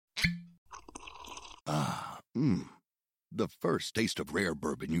The first taste of rare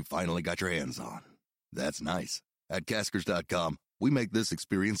bourbon you finally got your hands on. That's nice. At Caskers.com, we make this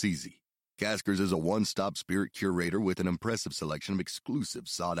experience easy. Caskers is a one-stop spirit curator with an impressive selection of exclusive,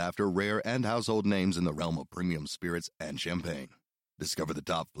 sought-after, rare, and household names in the realm of premium spirits and champagne. Discover the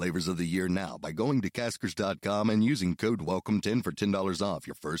top flavors of the year now by going to Caskers.com and using code WELCOME10 for $10 off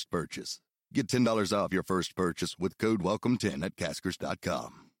your first purchase. Get $10 off your first purchase with code WELCOME10 at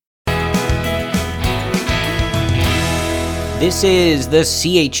Caskers.com. This is the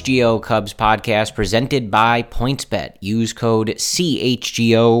CHGO Cubs podcast presented by PointsBet. Use code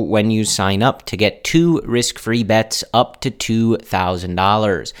CHGO when you sign up to get 2 risk-free bets up to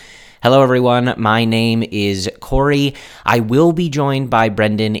 $2,000. Hello, everyone. My name is Corey. I will be joined by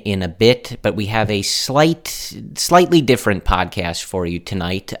Brendan in a bit, but we have a slightly different podcast for you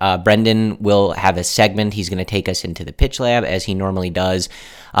tonight. Brendan will have a segment. He's going to take us into the pitch lab as he normally does,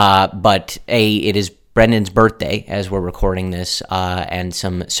 but it is Brendan's birthday as we're recording this, and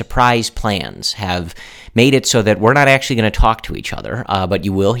some surprise plans have made it so that we're not actually going to talk to each other, but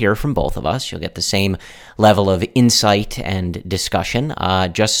you will hear from both of us. You'll get the same level of insight and discussion,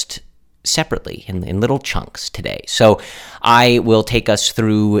 just separately in little chunks today. So I will take us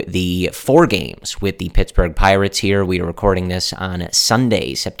through the 4 games with the Pittsburgh Pirates here. We are recording this on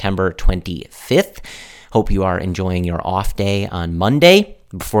Sunday, September 25th. Hope you are enjoying your off day on Monday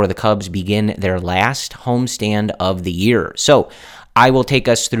before the Cubs begin their last homestand of the year. So I will take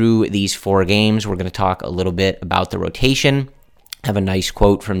us through these 4 games. We're going to talk a little bit about the rotation. I have a nice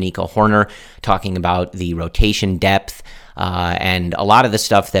quote from Nico Horner talking about the rotation depth, and a lot of the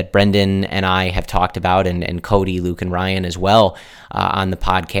stuff that Brendan and I have talked about, and Cody, Luke, and Ryan as well on the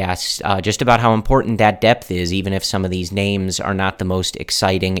podcast, just about how important that depth is, even if some of these names are not the most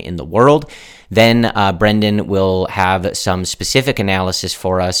exciting in the world. Then Brendan will have some specific analysis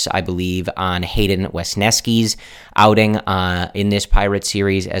for us, I believe, on Hayden Wesneski's outing in this Pirates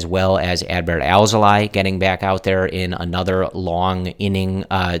series, as well as Adbert Alzolay getting back out there in another long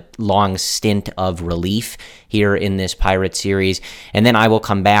stint of relief here in this Pirates series. And then I will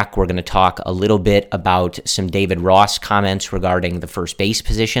come back. We're going to talk a little bit about some David Ross comments regarding the first base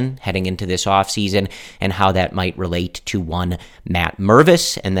position heading into this offseason and how that might relate to one Matt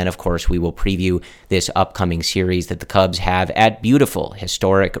Mervis. And then, of course, we will preview this upcoming series that the Cubs have at beautiful,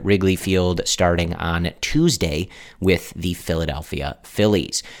 historic Wrigley Field starting on Tuesday with the Philadelphia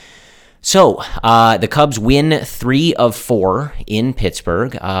Phillies. So, the Cubs win 3 of 4 in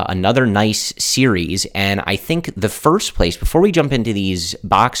Pittsburgh, another nice series, and I think the first place, before we jump into these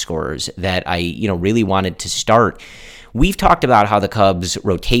box scores that I really wanted to start, we've talked about how the Cubs'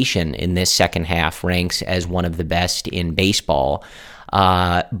 rotation in this second half ranks as one of the best in baseball.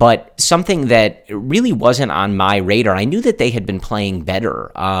 But something that really wasn't on my radar, I knew that they had been playing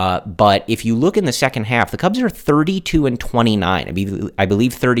better, but if you look in the second half, the Cubs are 32-29, I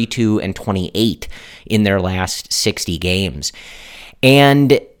believe 32-28 in their last 60 games.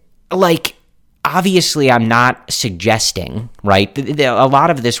 And obviously, I'm not suggesting, right? A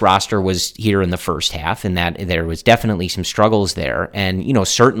lot of this roster was here in the first half, and that there was definitely some struggles there. And,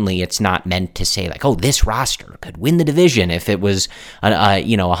 certainly it's not meant to say this roster could win the division if it was,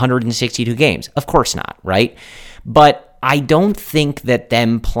 162 games. Of course not, right? But I don't think that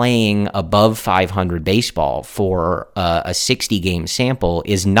them playing above 500 baseball for a 60-game sample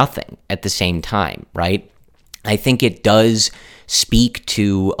is nothing at the same time, right? I think it does speak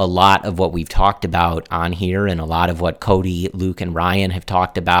to a lot of what we've talked about on here and a lot of what Cody, Luke, and Ryan have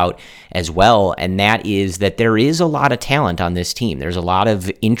talked about as well, and that is that there is a lot of talent on this team. There's a lot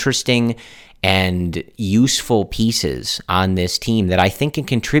of interesting and useful pieces on this team that I think can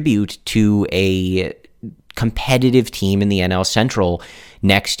contribute to a competitive team in the NL Central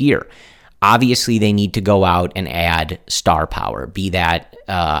next year. Obviously, they need to go out and add star power, be that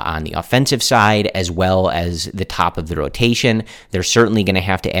on the offensive side as well as the top of the rotation. They're certainly going to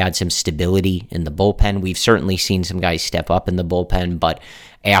have to add some stability in the bullpen. We've certainly seen some guys step up in the bullpen, but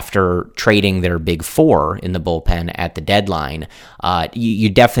after trading their big 4 in the bullpen at the deadline, you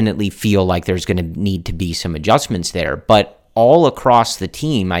definitely feel like there's going to need to be some adjustments there. But all across the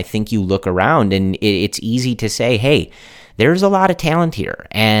team, I think you look around and it's easy to say, hey, there's a lot of talent here.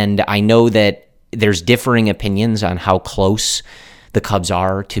 And I know that there's differing opinions on how close the Cubs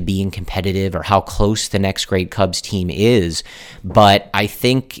are to being competitive or how close the next great Cubs team is. But I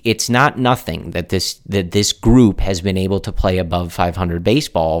think it's not nothing that this group has been able to play above 500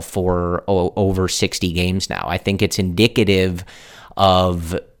 baseball for over 60 games now. I think it's indicative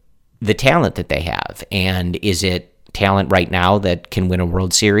of the talent that they have. And is it talent right now that can win a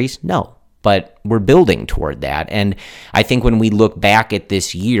World Series? No. but we're building toward that. And I think when we look back at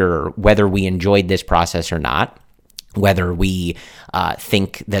this year, whether we enjoyed this process or not, whether we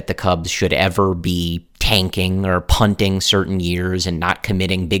think that the Cubs should ever be tanking or punting certain years and not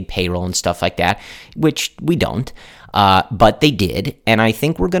committing big payroll and stuff like that, which we don't, but they did. And I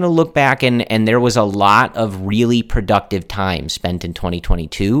think we're going to look back and there was a lot of really productive time spent in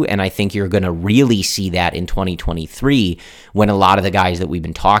 2022. And I think you're going to really see that in 2023 when a lot of the guys that we've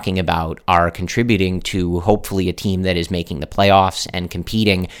been talking about are contributing to hopefully a team that is making the playoffs and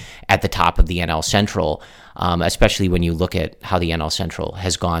competing at the top of the NL Central. Especially when you look at how the NL Central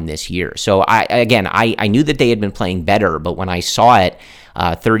has gone this year. So I knew that they had been playing better, but when I saw it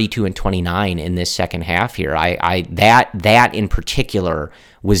 32-29 in this second half here, that in particular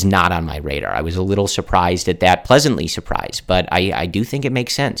was not on my radar. I was a little surprised at that, pleasantly surprised, but I do think it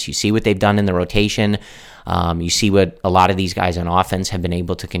makes sense. You see what they've done in the rotation. You see what a lot of these guys on offense have been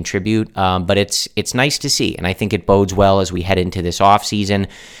able to contribute, but it's nice to see, and I think it bodes well as we head into this offseason.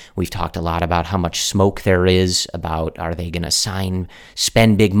 We've talked a lot about how much smoke there is about, are they going to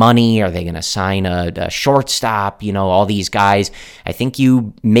spend big money? Are they going to sign a shortstop? All these guys. I think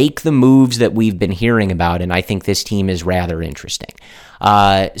you make the moves that we've been hearing about, and I think this team is rather interesting.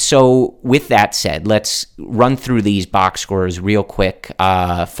 So with that said, let's run through these box scores real quick.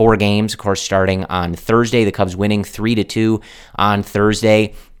 4 games, of course, starting on Thursday. The Cubs winning 3-2 on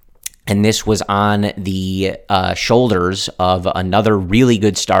Thursday. And this was on the shoulders of another really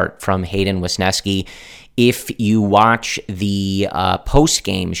good start from Hayden Wesneski. If you watch the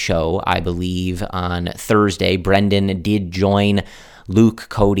post-game show, I believe, on Thursday, Brendan did join Luke,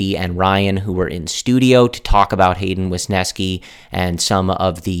 Cody, and Ryan, who were in studio to talk about Hayden Wesneski and some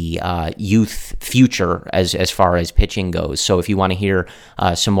of the youth future as far as pitching goes. So if you want to hear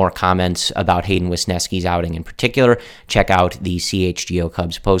some more comments about Hayden Wesneski's outing in particular, check out the CHGO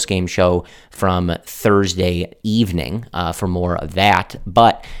Cubs postgame show from Thursday evening for more of that.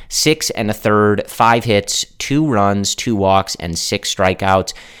 But 6 1/3, 5 hits, 2 runs, 2 walks, and 6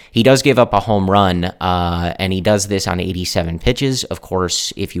 strikeouts. He does give up a home run, and he does this on 87 pitches. Of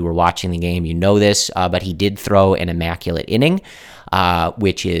course, if you were watching the game, you know this, but he did throw an immaculate inning,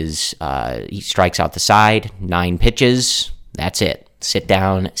 which is he strikes out the side, 9 pitches, that's it. Sit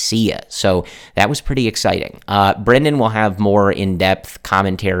down, see ya. So that was pretty exciting. Brendan will have more in-depth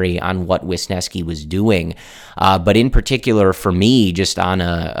commentary on what Wesneski was doing, but in particular for me, just on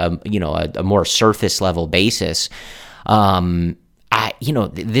a more surface level basis,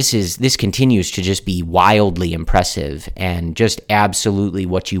 this continues to just be wildly impressive and just absolutely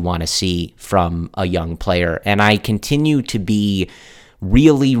what you want to see from a young player. And I continue to be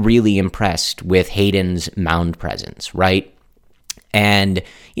really, really impressed with Hayden's mound presence, right? And,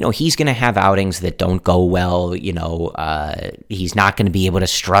 he's going to have outings that don't go well. He's not going to be able to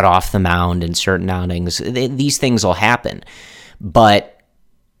strut off the mound in certain outings. These things will happen. But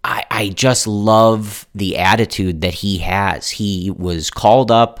I just love the attitude that he has. He was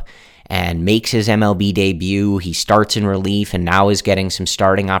called up and makes his MLB debut. He starts in relief and now is getting some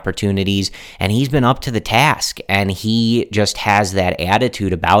starting opportunities, and he's been up to the task, and he just has that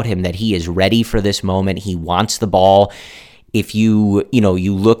attitude about him that he is ready for this moment. He wants the ball. If you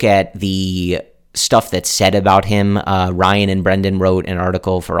look at the stuff that's said about him, Ryan and Brendan wrote an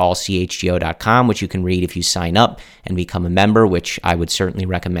article for allchgo.com, which you can read if you sign up and become a member, which I would certainly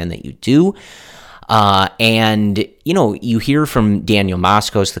recommend that you do. And you hear from Daniel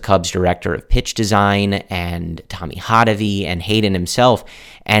Moskos, the Cubs director of pitch design, and Tommy Hotovy and Hayden himself.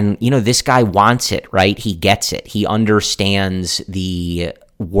 And, this guy wants it, right? He gets it. He understands the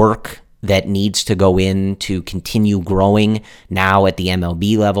work that needs to go in to continue growing now at the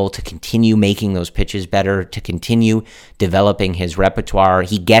MLB level, to continue making those pitches better, to continue developing his repertoire.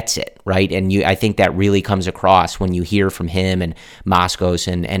 He gets it, right? And I think that really comes across when you hear from him and Moskos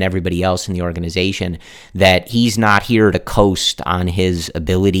and everybody else in the organization, that he's not here to coast on his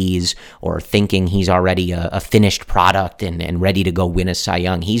abilities or thinking he's already a finished product and ready to go win a Cy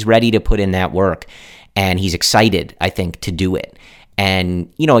Young. He's ready to put in that work, and he's excited, I think, to do it.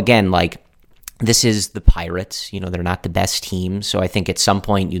 And, again, this is the Pirates. They're not the best team. So I think at some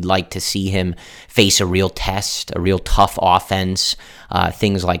point you'd like to see him face a real test, a real tough offense,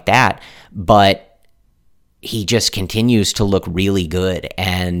 things like that. But he just continues to look really good.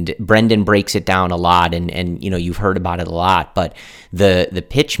 And Brendan breaks it down a lot. And you've heard about it a lot. But the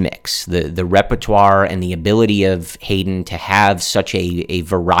pitch mix, the repertoire, and the ability of Hayden to have such a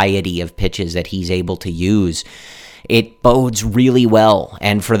variety of pitches that he's able to use, it bodes really well.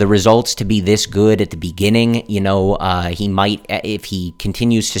 And for the results to be this good at the beginning, he might, if he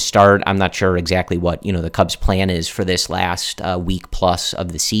continues to start, I'm not sure exactly what, the Cubs' plan is for this last week plus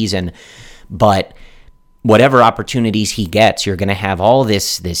of the season. but whatever opportunities he gets, you're going to have all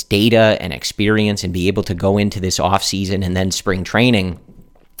this data and experience and be able to go into this offseason and then spring training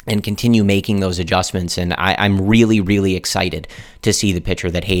and continue making those adjustments. And I'm really, really excited to see the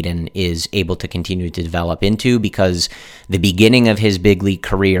pitcher that Hayden is able to continue to develop into, because the beginning of his big league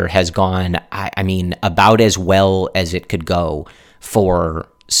career has gone, I mean, about as well as it could go for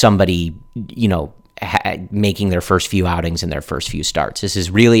somebody, making their first few outings and their first few starts. This is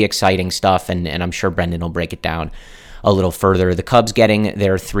really exciting stuff, and I'm sure Brendan will break it down a little further. The Cubs getting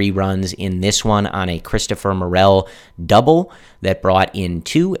their 3 runs in this one on a Christopher Morel double that brought in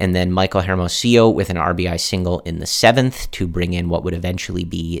 2, and then Michael Hermosillo with an RBI single in the 7th to bring in what would eventually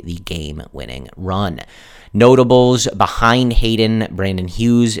be the game-winning run. Notables behind Hayden: Brandon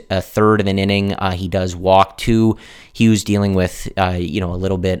Hughes, a third of an inning. He does walk 2. Hughes dealing with, a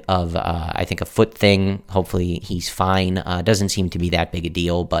little bit of, I think, a foot thing. Hopefully he's fine. Doesn't seem to be that big a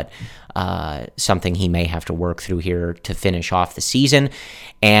deal, but something he may have to work through here to finish off the season.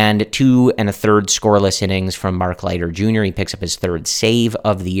 And 2 1/3 scoreless innings from Mark Leiter Jr. He picks up his 3rd save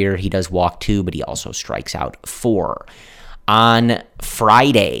of the year. He does walk 2, but he also strikes out 4. On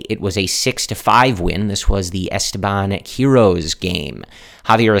Friday, it was a 6-5 win. This was the Esteban Quiroz game.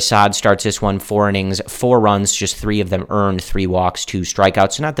 Javier Assad starts this one, 4 innings, 4 runs, just 3 of them earned, 3 walks, 2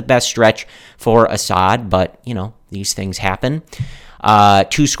 strikeouts. So not the best stretch for Assad, but, these things happen.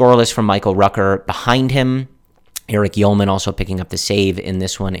 2 scoreless from Michael Rucker behind him. Eric Yeoman also picking up the save in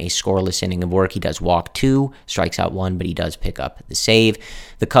this one, a scoreless inning of work. He does walk 2, strikes out 1, but he does pick up the save.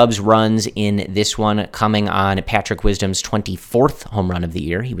 The Cubs runs in this one coming on Patrick Wisdom's 24th home run of the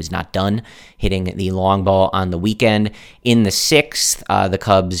year. He was not done hitting the long ball on the weekend. In the 6th, the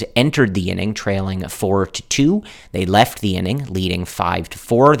Cubs entered the inning trailing 4-2. They left the inning leading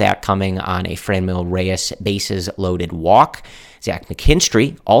 5-4, that coming on a Franmil Reyes bases loaded walk. Zach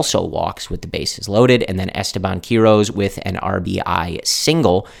McKinstry also walks with the bases loaded, and then Esteban Quiroz with an RBI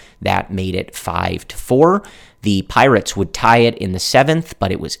single. That made it 5-4. The Pirates would tie it in the 7th,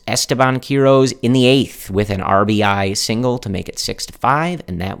 but it was Esteban Quiroz in the 8th with an RBI single to make it 6-5,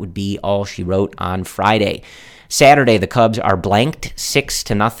 and that would be all she wrote on Friday. Saturday, the Cubs are blanked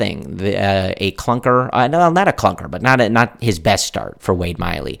 6-0. A clunker, no, not a clunker, but not his best start for Wade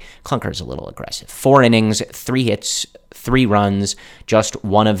Miley. Clunker's a little aggressive. 4 innings, 3 hits, 3 runs, just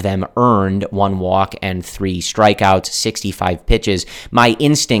 1 of them earned, 1 walk, and 3 strikeouts, 65 pitches. My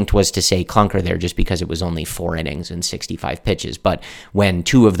instinct was to say clunker there just because it was only 4 innings and 65 pitches, but when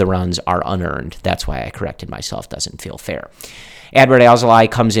 2 of the runs are unearned, that's why I corrected myself. Doesn't feel fair. Adbert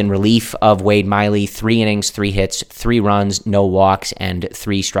Alzolay comes in relief of Wade Miley, 3 innings, 3 hits, 3 runs, no walks, and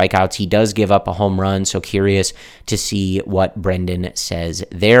 3 strikeouts. He does give up a home run, so curious to see what Brendan says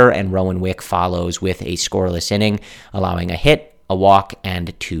there. And Rowan Wick follows with a scoreless inning, allowing a hit, a walk,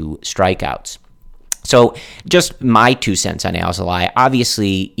 and 2 strikeouts. So just my 2 cents on Alzolay.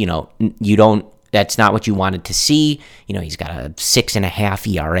 Obviously, that's not what you wanted to see. He's got a 6.5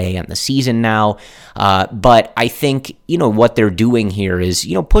 ERA on the season now. But I think, what they're doing here is,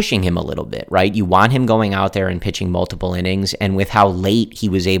 pushing him a little bit, right? You want him going out there and pitching multiple innings. And with how late he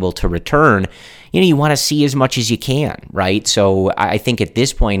was able to return, you want to see as much as you can, right? So I think at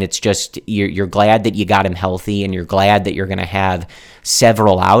this point, it's just you're glad that you got him healthy, and you're glad that you're going to have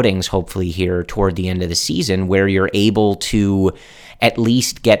several outings, hopefully, here toward the end of the season where you're able to at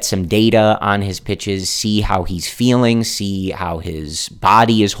least get some data on his pitches, see how he's feeling, see how his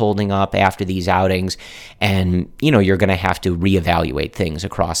body is holding up after these outings. And, you're going to have to reevaluate things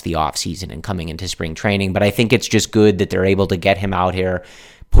across the offseason and coming into spring training. But I think it's just good that they're able to get him out here,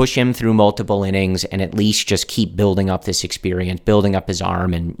 push him through multiple innings, and at least just keep building up this experience, building up his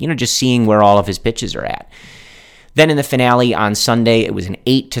arm, and, just seeing where all of his pitches are at. Then in the finale on Sunday, it was an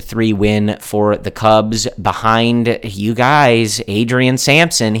 8-3 win for the Cubs. Behind you guys, Adrian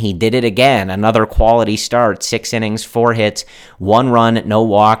Sampson, he did it again. Another quality start, 6 innings, 4 hits, 1 run, no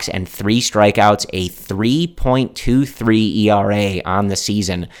walks, and 3 strikeouts, a 3.23 ERA on the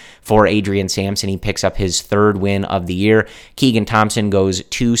season for Adrian Sampson. He picks up his 3rd win of the year. Keegan Thompson goes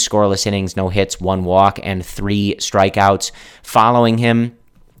 2 scoreless innings, no hits, 1 walk, and 3 strikeouts following him.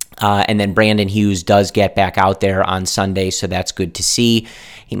 And then Brandon Hughes does get back out there on Sunday, so that's good to see.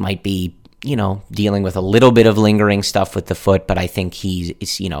 He might be, dealing with a little bit of lingering stuff with the foot, but I think he's,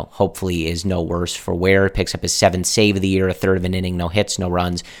 hopefully is no worse for wear. Picks up his 7th save of the year, a 1/3 of an inning, no hits, no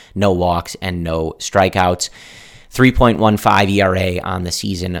runs, no walks, and no strikeouts. 3.15 ERA on the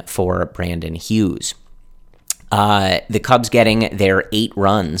season for Brandon Hughes. The Cubs getting their 8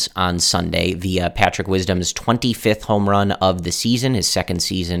 runs on Sunday via Patrick Wisdom's 25th home run of the season, his 2nd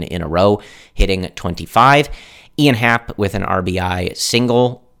season in a row, hitting 25. Ian Happ with an RBI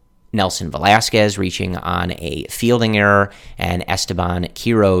single. Nelson Velasquez reaching on a fielding error, and Esteban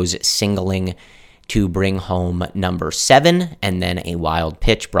Quiroz singling to bring home number 7, and then a wild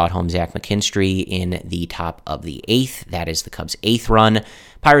pitch brought home Zach McKinstry in the top of the 8th. That is the Cubs' 8th run.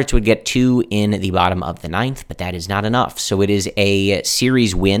 Pirates would get 2 in the bottom of the 9th, but that is not enough. So it is a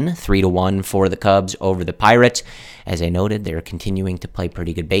series win, 3-1 for the Cubs over the Pirates. As I noted, they're continuing to play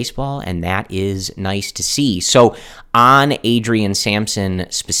pretty good baseball, and that is nice to see. So on Adrian Sampson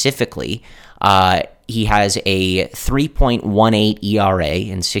specifically, he has a 3.18 ERA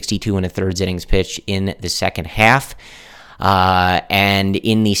in 62 1/3 innings pitched in the second half. And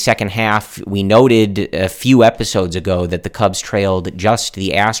in the second half, we noted a few episodes ago that the Cubs trailed just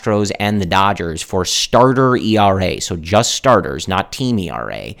the Astros and the Dodgers for starter ERA, so just starters, not team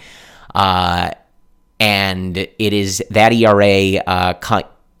ERA. And it is that ERA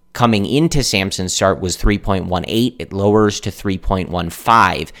coming into Sampson's start was 3.18. It lowers to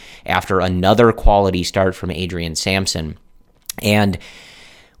 3.15 after another quality start from Adrian Sampson. And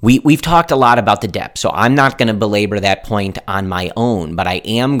we've talked a lot about the depth, so I'm not going to belabor that point on my own, but I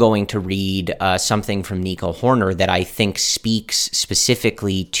am going to read something from Nico Hoerner that I think speaks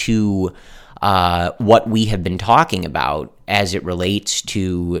specifically to what we have been talking about as it relates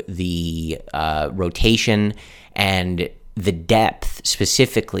to the rotation and the depth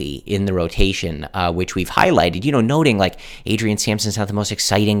specifically in the rotation, which we've highlighted, noting like Adrian Sampson's not the most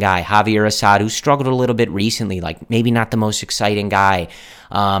exciting guy. Javier Assad, who struggled a little bit recently, like maybe not the most exciting guy.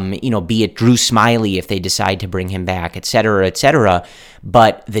 Be it Drew Smyly if they decide to bring him back, et cetera, et cetera.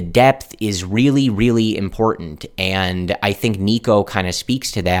 But the depth is really, really important. And I think Nico kind of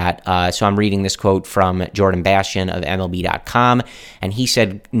speaks to that. So I'm reading this quote from Jordan Bastian of MLB.com. And he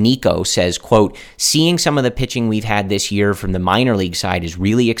said, Nico says, quote, "Seeing some of the pitching we've had this year from the minor league side is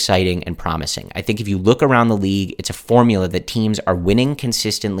really exciting and promising. I think if you look around the league, it's a formula that teams are winning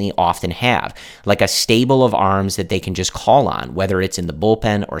consistently often have, like a stable of arms that they can just call on, whether it's in the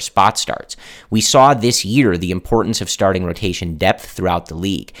bullpen or spot starts. We saw this year the importance of starting rotation depth throughout the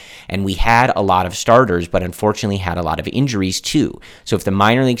league, and we had a lot of starters, but unfortunately had a lot of injuries too. So if the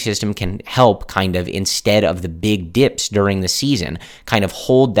minor league system can help kind of, instead of the big dips during the season, kind of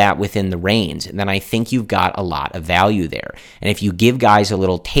hold that within the reins, then I think you've got a lot of value there. And if you give guys a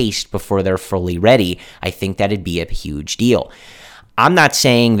little taste before they're fully ready, I think that'd be a huge deal." I'm not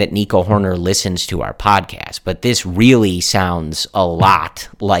saying that Nico Hoerner listens to our podcast, but this really sounds a lot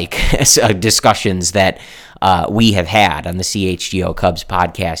like discussions that we have had on the CHGO Cubs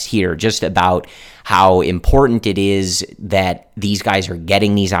podcast here, just about how important it is that these guys are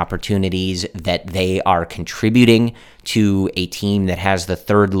getting these opportunities, that they are contributing to a team that has the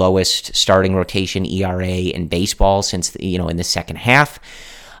third lowest starting rotation ERA in baseball since, in the second half.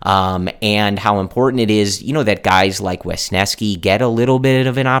 And how important it is, that guys like Wesneski get a little bit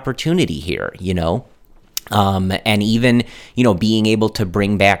of an opportunity here, and even, being able to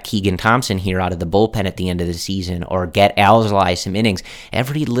bring back Keegan Thompson here out of the bullpen at the end of the season, or get Alzolay some innings.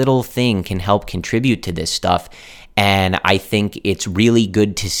 Every little thing can help contribute to this stuff. And I think it's really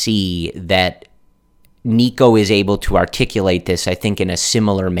good to see that Nico is able to articulate this, I think, in a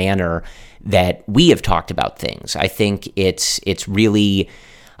similar manner that we have talked about things. I think it's really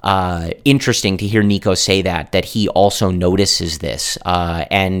interesting to hear Nico say that he also notices this.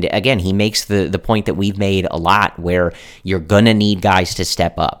 And again, he makes the point that we've made a lot, where you're going to need guys to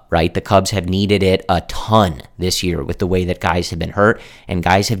step up, right? The Cubs have needed it a ton this year with the way that guys have been hurt, and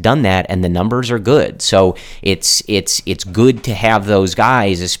guys have done that, and the numbers are good. So it's good to have those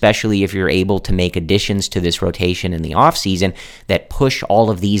guys, especially if you're able to make additions to this rotation in the offseason that push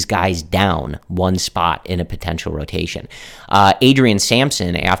all of these guys down one spot in a potential rotation. Adrian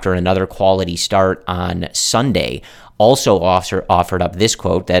Sampson, after another quality start on Sunday, also offered up this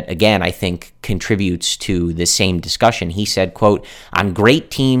quote that, again, I think contributes to the same discussion. He said, quote, "On great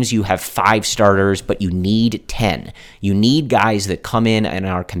teams, you have 5 starters, but you need 10. You need guys that come in and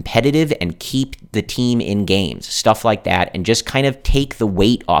are competitive and keep the team in games," stuff like that, and just kind of take the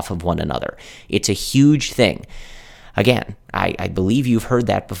weight off of one another. It's a huge thing. Again, I believe you've heard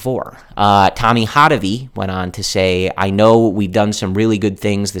that before. Tommy Hotovy went on to say, "I know we've done some really good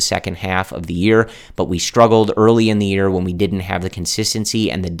things the second half of the year, but we struggled early in the year when we didn't have the consistency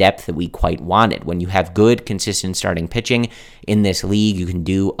and the depth that we quite wanted. When you have good, consistent starting pitching in this league, you can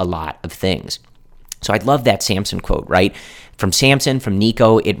do a lot of things." So I love that Sampson quote, right? From Sampson, from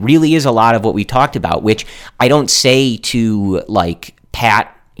Nico, it really is a lot of what we talked about, which I don't say to, like,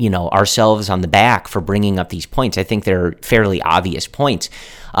 pat ourselves on the back for bringing up these points. I think they're fairly obvious points.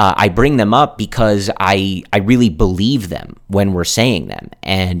 I bring them up because I really believe them when we're saying them.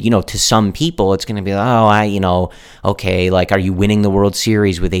 And, to some people, it's going to be, okay, like, are you winning the World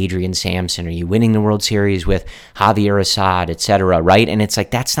Series with Adrian Sampson? Are you winning the World Series with Javier Assad, et cetera, right? And it's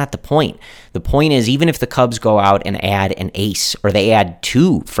like, that's not the point. The point is, even if the Cubs go out and add an ace, or they add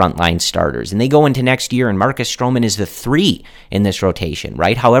 2 frontline starters, and they go into next year and Marcus Stroman is the 3 in this rotation,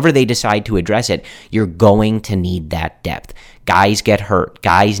 right? However they decide to address it, you're going to need that depth. Guys get hurt.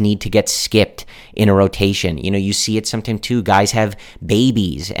 Guys need to get skipped in a rotation. You see it sometimes too. Guys have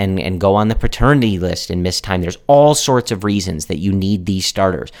babies and go on the paternity list and miss time. There's all sorts of reasons that you need these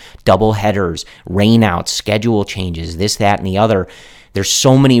starters. Double headers, rainouts, schedule changes, this, that, and the other. There's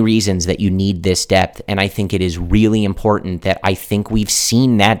so many reasons that you need this depth, and I think it is really important that I think we've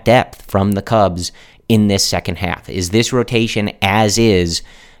seen that depth from the Cubs in this second half. Is this rotation as is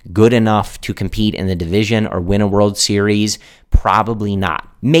good enough to compete in the division or win a World Series? Probably not.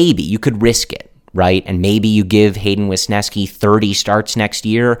 Maybe you could risk it, right? And maybe you give Hayden Wesneski 30 starts next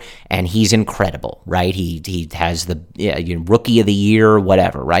year and he's incredible, right? He has the rookie of the year,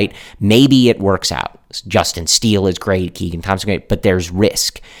 whatever, right? Maybe it works out. Justin Steele is great, Keegan Thompson great, but there's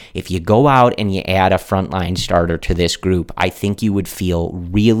risk. If you go out and you add a frontline starter to this group, I think you would feel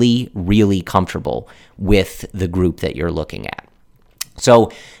really, really comfortable with the group that you're looking at.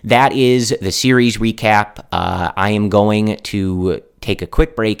 So that is the series recap. I am going to take a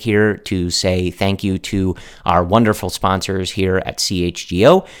quick break here to say thank you to our wonderful sponsors here at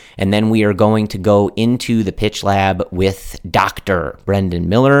CHGO, and then we are going to go into the pitch lab with Dr. Brendan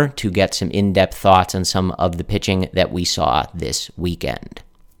Miller to get some in-depth thoughts on some of the pitching that we saw this weekend.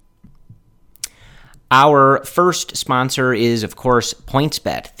 Our first sponsor is, of course,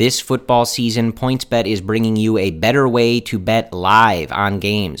 PointsBet. This football season, PointsBet is bringing you a better way to bet live on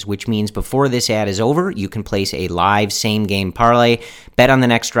games, which means before this ad is over, you can place a live same-game parlay, bet on the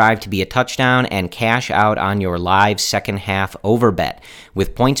next drive to be a touchdown, and cash out on your live second-half over bet.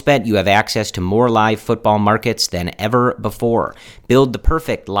 With PointsBet, you have access to more live football markets than ever before. Build the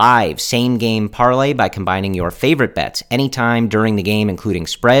perfect live same-game parlay by combining your favorite bets anytime during the game, including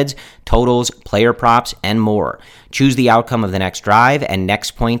spreads, totals, player props, and more. Choose the outcome of the next drive and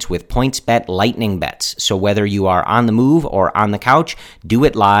next points with PointsBet Lightning Bets. So whether you are on the move or on the couch, do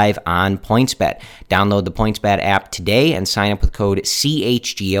it live on PointsBet. Download the PointsBet app today and sign up with code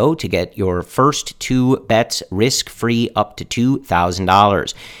CHGO to get your first 2 bets risk-free up to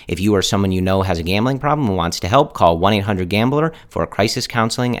 $2,000. If you or someone you know has a gambling problem and wants to help, call 1-800-GAMBLER for crisis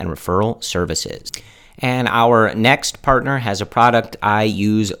counseling and referral services. And our next partner has a product I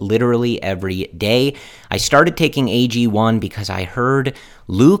use literally every day. I started taking AG1 because I heard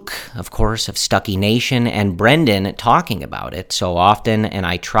Luke, of course, of Stuckey Nation, and Brendan talking about it so often, and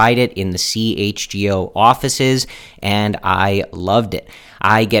I tried it in the CHGO offices, and I loved it.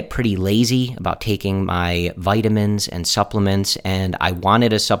 I get pretty lazy about taking my vitamins and supplements, and I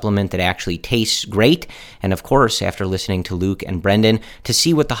wanted a supplement that actually tastes great, and of course, after listening to Luke and Brendan, to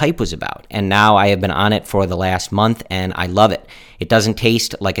see what the hype was about. And now I have been on it for the last month, and I love it. It doesn't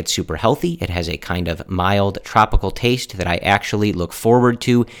taste like it's super healthy. It has a kind of mild tropical taste that I actually look forward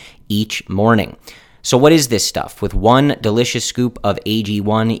to each morning. So what is this stuff? With 1 delicious scoop of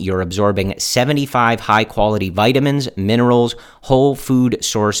AG1, you're absorbing 75 high-quality vitamins, minerals, whole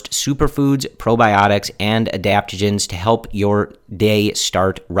food-sourced superfoods, probiotics, and adaptogens to help your day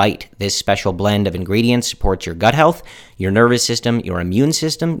start right. This special blend of ingredients supports your gut health, your nervous system, your immune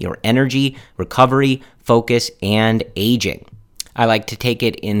system, your energy, recovery, focus, and aging. I like to take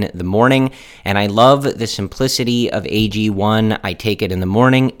it in the morning, and I love the simplicity of AG1. I take it in the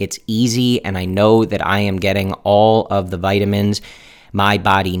morning, it's easy, and I know that I am getting all of the vitamins my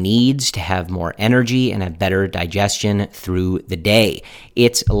body needs to have more energy and have better digestion through the day.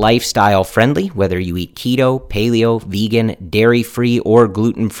 It's lifestyle friendly, whether you eat keto, paleo, vegan, dairy-free, or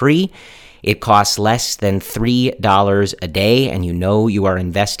gluten-free. It costs less than $3 a day, and you know you are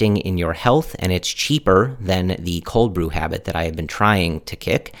investing in your health, and it's cheaper than the cold brew habit that I have been trying to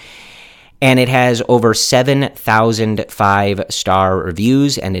kick. And it has over 7,000 5-star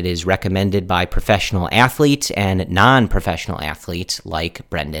reviews, and it is recommended by professional athletes and non-professional athletes like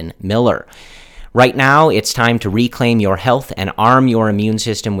Brendan Miller. Right now, it's time to reclaim your health and arm your immune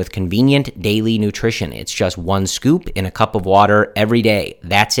system with convenient daily nutrition. It's just 1 scoop in a cup of water every day.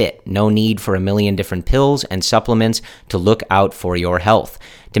 That's it. No need for a million different pills and supplements to look out for your health.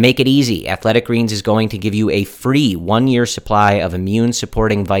 To make it easy, Athletic Greens is going to give you a free 1-year supply of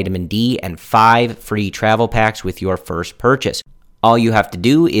immune-supporting vitamin D and 5 free travel packs with your first purchase. All you have to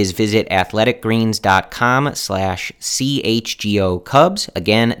do is visit athleticgreens.com/CHGO Cubs.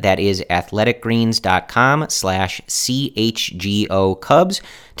 Again, that is athleticgreens.com/CHGO Cubs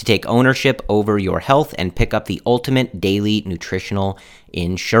to take ownership over your health and pick up the ultimate daily nutritional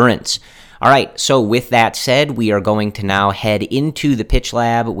insurance. All right, so with that said, we are going to now head into the pitch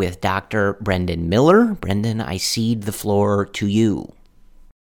lab with Dr. Brendan Miller. Brendan, I cede the floor to you.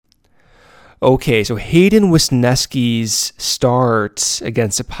 Okay, so Hayden Wesneski's start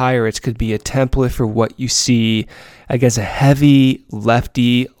against the Pirates could be a template for what you see against a heavy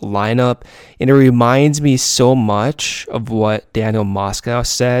lefty lineup, and it reminds me so much of what Daniel Moscow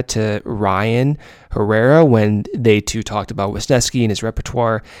said to Ryan Herrera when they two talked about Wesneski and his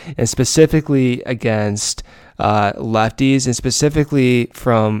repertoire, and specifically against lefties, and specifically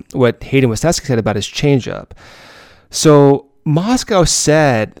from what Hayden Wesneski said about his changeup. So Moscow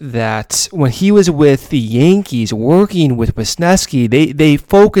said that when he was with the Yankees working with Wesneski, they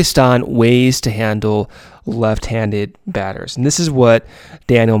focused on ways to handle left-handed batters. And this is what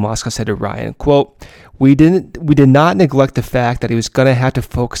Daniel Moscow said to Ryan, quote, We did not neglect the fact that he was going to have to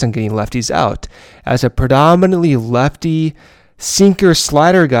focus on getting lefties out. As a predominantly lefty sinker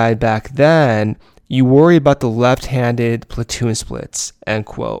slider guy back then, you worry about the left-handed platoon splits, end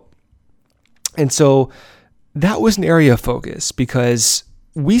quote. And so that was an area of focus because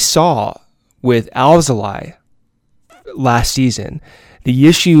we saw with Alzolay last season the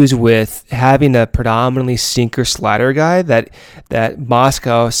issues with having a predominantly sinker slider guy that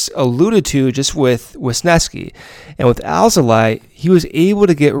Moscow alluded to just with Wesneski. And with Alzolay, he was able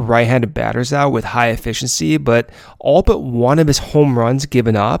to get right-handed batters out with high efficiency, but all but one of his home runs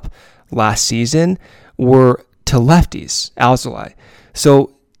given up last season were to lefties, Alzolay.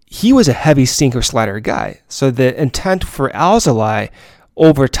 So he was a heavy sinker slider guy. So the intent for Alzolay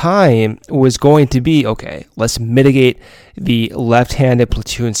over time was going to be, okay, let's mitigate the left-handed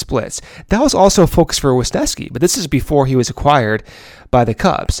platoon splits. That was also a focus for Wesneski, but this is before he was acquired by the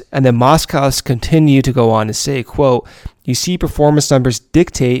Cubs. And then Moscow's continued to go on to say, quote, you see performance numbers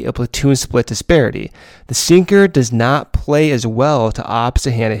dictate a platoon split disparity. The sinker does not play as well to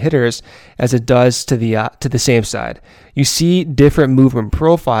opposite-handed hitters as it does to the same side. You see different movement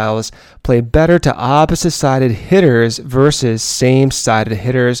profiles play better to opposite-sided hitters versus same-sided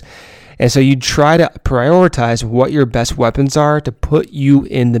hitters. And so you try to prioritize what your best weapons are to put you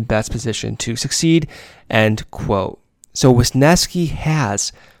in the best position to succeed, end quote. So Wesneski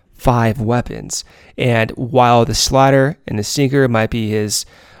has 5 weapons. And while the slider and the sinker might be his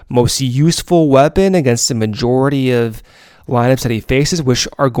most useful weapon against the majority of lineups that he faces, which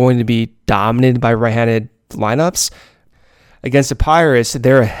are going to be dominated by right-handed lineups, against the Pirates,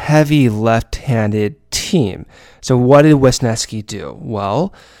 they're a heavy left-handed team. So what did Wesneski do?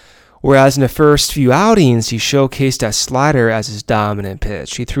 Well, whereas in the first few outings, he showcased that slider as his dominant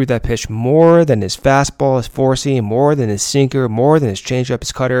pitch. He threw that pitch more than his fastball, his four-seam, more than his sinker, more than his changeup,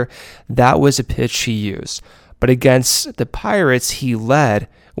 his cutter. That was a pitch he used. But against the Pirates, he led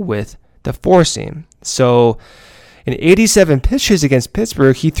with the four-seam. So in 87 pitches against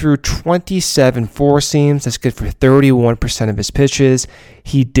Pittsburgh, he threw 27 four-seams. That's good for 31% of his pitches.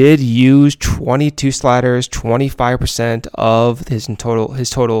 He did use 22 sliders, 25% of his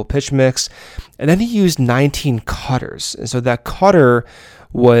total pitch mix. And then he used 19 cutters. And so that cutter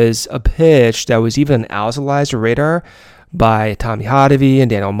was a pitch that was even on Alzolay's radar by Tommy Hotovy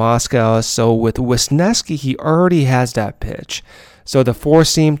and Daniel Moscow. So with Wesneski, he already has that pitch. So the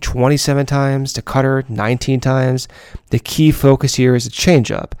four-seam 27 times, the cutter 19 times. The key focus here is the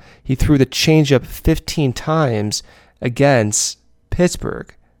changeup. He threw the changeup 15 times against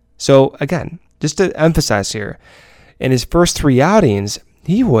Pittsburgh. So again, just to emphasize here, in his first 3 outings,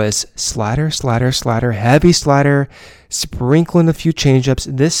 he was slider, heavy slider, sprinkling a few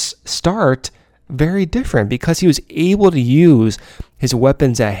changeups. This start, very different because he was able to use his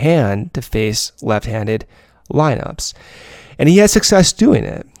weapons at hand to face left-handed lineups. And he has success doing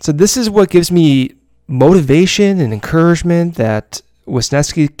it. So this is what gives me motivation and encouragement that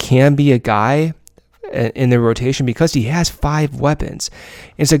Wesneski can be a guy in the rotation because he has 5 weapons.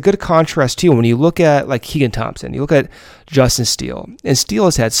 It's a good contrast too when you look at like Keegan Thompson, you look at Justin Steele. And Steele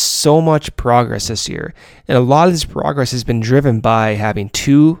has had so much progress this year. And a lot of this progress has been driven by having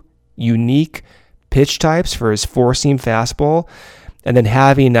 2 unique pitch types for his four-seam fastball, and then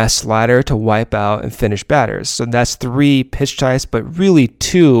having that slider to wipe out and finish batters. So that's 3 pitch types, but really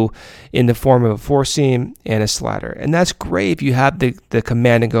 2 in the form of a four-seam and a slider. And that's great if you have the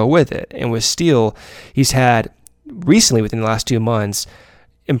command to go with it. And with Steele, he's had recently, within the last 2 months,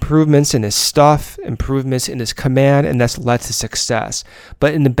 improvements in his stuff, improvements in his command, and that's led to success.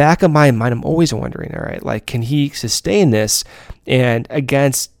 But in the back of my mind, I'm always wondering, all right, like, can he sustain this? And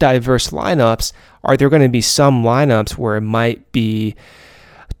against diverse lineups, are there going to be some lineups where it might be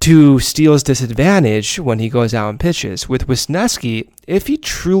to Steele's disadvantage when he goes out and pitches? With Wesneski, if he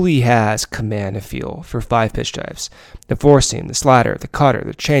truly has command and feel for 5 pitch types, the four seam, the slider, the cutter,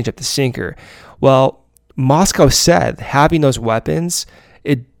 the changeup, the sinker, well, Moscow said having those weapons,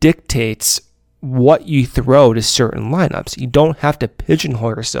 it dictates what you throw to certain lineups. You don't have to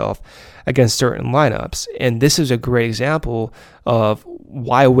pigeonhole yourself against certain lineups. And this is a great example of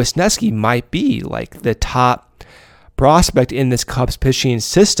why Wesneski might be like the top prospect in this Cubs pitching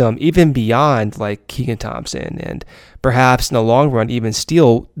system, even beyond like Keegan Thompson and perhaps in the long run, even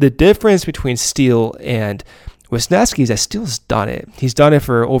Steele. The difference between Steele and Wesneski is that Steele's done it. He's done it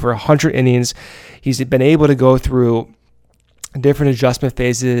for over 100 innings. He's been able to go through different adjustment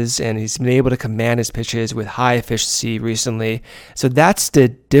phases, and he's been able to command his pitches with high efficiency recently. So that's the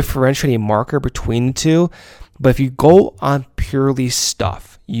differentiating marker between the two. But if you go on purely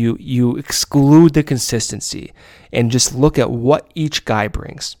stuff, you exclude the consistency and just look at what each guy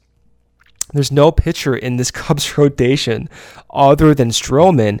brings. There's no pitcher in this Cubs rotation other than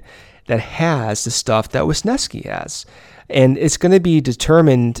Stroman that has the stuff that Wesneski has. And it's going to be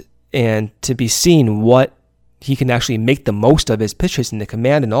determined and to be seen what he can actually make the most of his pitches and the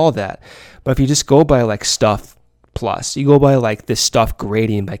command and all that. But if you just go by like stuff plus, you go by like this stuff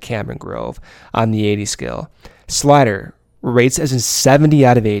grading by Cameron Grove on the 80 scale. Slider rates as in 70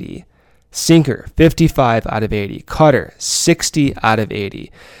 out of 80. Sinker, 55 out of 80. Cutter, 60 out of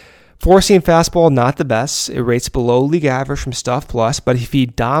 80. Four-seam fastball, not the best. It rates below league average from Stuff Plus, but if he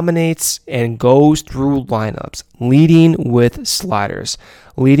dominates and goes through lineups, leading with sliders,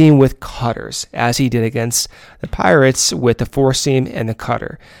 leading with cutters, as he did against the Pirates with the four-seam and the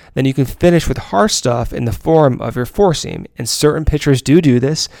cutter, then you can finish with hard stuff in the form of your four-seam. And certain pitchers do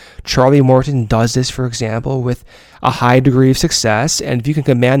this. Charlie Morton does this, for example, with a high degree of success. And if you can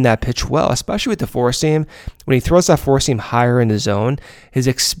command that pitch well, especially with the four-seam, when he throws that four-seam higher in the zone, his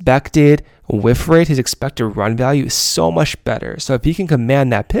expected whiff rate, his expected run value is so much better. So if he can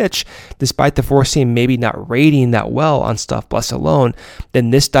command that pitch, despite the four-seam maybe not rating that well on Stuff Plus alone, then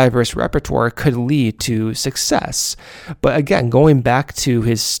this diverse repertoire could lead to success. But again, going back to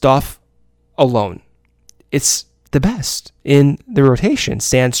his stuff alone, it's the best in the rotation.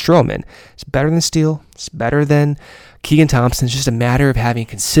 Sans Stroman, it's better than Steele. It's better than Keegan Thompson. It's just a matter of having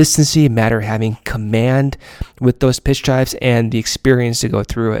consistency, a matter of having command with those pitch types and the experience to go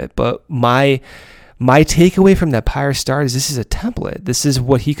through it. But my takeaway from that Pirates start is this is a template. This is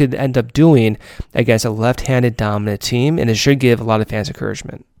what he could end up doing against a left-handed dominant team, and it should give a lot of fans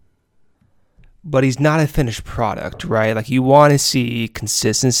encouragement. But he's not a finished product, right? Like, you want to see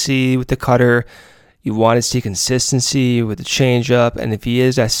consistency with the cutter. You want to see consistency with the changeup. And if he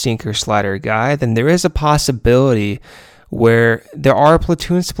is that sinker slider guy, then there is a possibility where there are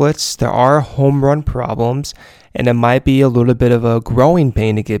platoon splits, there are home run problems, and it might be a little bit of a growing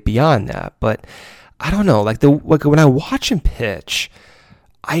pain to get beyond that. But I don't know, like when I watch him pitch,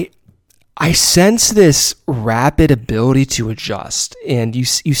 I sense this rapid ability to adjust. And you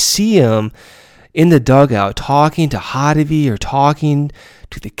see him in the dugout talking to Hottovy or talking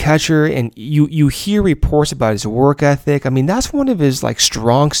to the catcher, and you hear reports about his work ethic. I mean, that's one of his like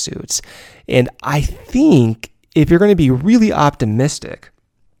strong suits. And I think if you're going to be really optimistic,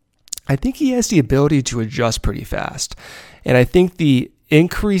 I think he has the ability to adjust pretty fast. And I think the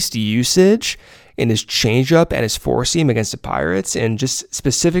increased usage in his changeup and his four-seam against the Pirates, and just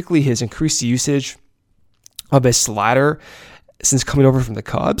specifically his increased usage of his slider since coming over from the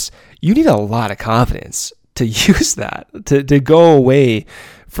Cubs, you need a lot of confidence to use that, to go away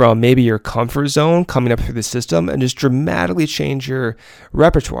from maybe your comfort zone coming up through the system and just dramatically change your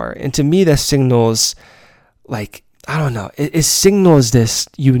repertoire. And to me, that signals, like, I don't know, it signals this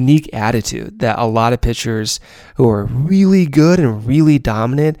unique attitude that a lot of pitchers who are really good and really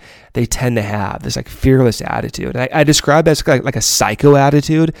dominant, they tend to have this like fearless attitude. And I describe it as like a psycho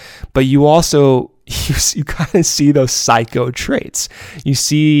attitude, but you also, you kind of see those psycho traits. You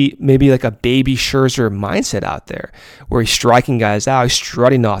see maybe like a baby Scherzer mindset out there where he's striking guys out, he's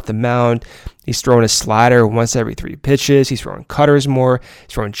strutting off the mound, he's throwing a slider once every 3 pitches, he's throwing cutters more,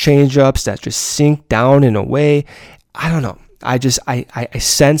 he's throwing changeups that just sink down and away. I don't know. I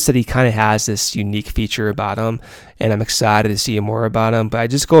sense that he kind of has this unique feature about him, and I'm excited to see more about him. But I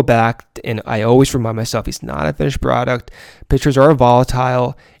just go back and I always remind myself he's not a finished product. Pitchers are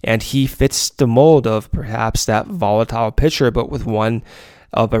volatile, and he fits the mold of perhaps that volatile pitcher, but with one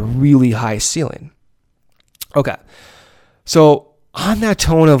of a really high ceiling. Okay, so on that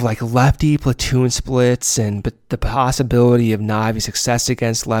tone of like lefty platoon splits and the possibility of not having success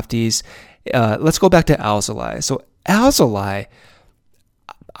against lefties, let's go back to Alzolay. So Alzolay,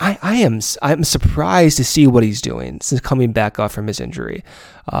 I'm surprised to see what he's doing since coming back off from his injury.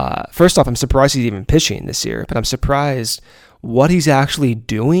 First off, I'm surprised he's even pitching this year, but I'm surprised what he's actually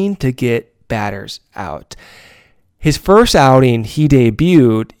doing to get batters out. His first outing he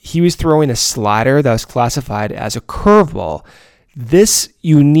debuted, he was throwing a slider that was classified as a curveball. This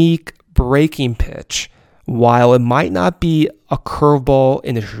unique breaking pitch, while it might not be a curveball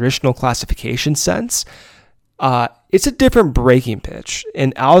in the traditional classification sense, it's a different breaking pitch.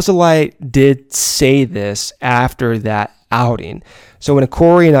 And Alzolay did say this after that outing. So when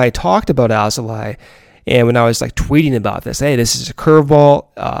Corey and I talked about Alzolay, and when I was like tweeting about this, hey, this is a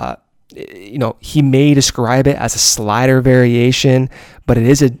curveball, he may describe it as a slider variation, but it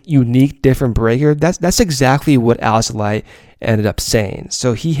is a unique, different breaker. That's exactly what Alzolay ended up saying.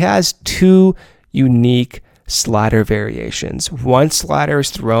 So he has two unique slider variations. One slider is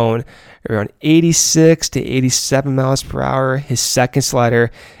thrown around 86 to 87 miles per hour. His second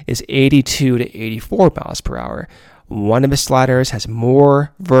slider is 82 to 84 miles per hour. One of his sliders has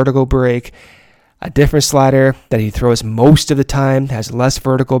more vertical break. A different slider that he throws most of the time has less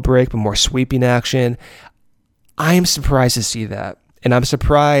vertical break but more sweeping action. I am surprised to see that. And I'm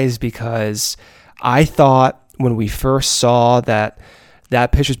surprised because I thought when we first saw that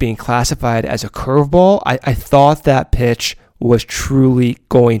pitch was being classified as a curveball, I thought that pitch was truly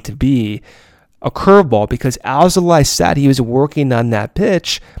going to be a curveball because Alzolay said he was working on that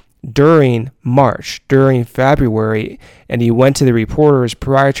pitch during March, during February, and he went to the reporters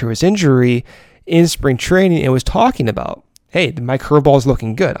prior to his injury in spring training and was talking about, hey, my curveball is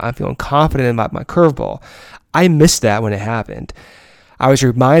looking good. I'm feeling confident about my curveball. I missed that when it happened. I was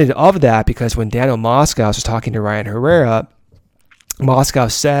reminded of that because when Daniel Moskow was talking to Ryan Herrera,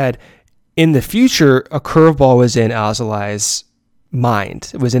 Moskow said in the future, a curveball was in Alzolay's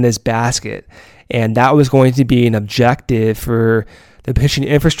mind. It was in his basket. And that was going to be an objective for the pitching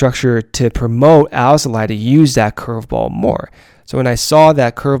infrastructure to promote Alzolay to use that curveball more. So when I saw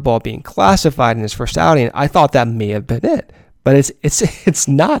that curveball being classified in his first outing, I thought that may have been it. But it's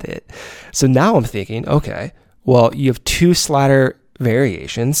not it. So now I'm thinking, okay, well, you have two slider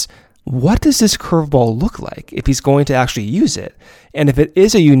variations. What does this curveball look like if he's going to actually use it? And if it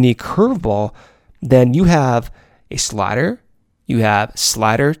is a unique curveball, then you have a slider, you have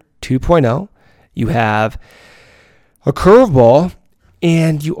slider 2.0, you have a curveball,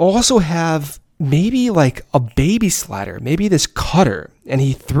 and you also have maybe like a baby slider, maybe this cutter. And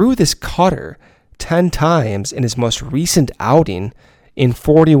he threw this cutter 10 times in his most recent outing in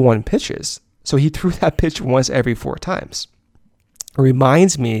 41 pitches. So he threw that pitch once every 4 times. It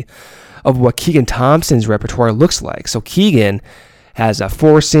reminds me of what Keegan Thompson's repertoire looks like. So Keegan has a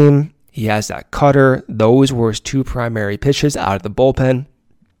four seam, he has that cutter. Those were his two primary pitches out of the bullpen.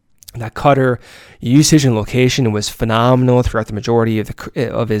 That cutter usage and location was phenomenal throughout the majority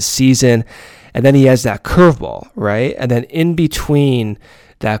of his season. And then he has that curveball, right? And then in between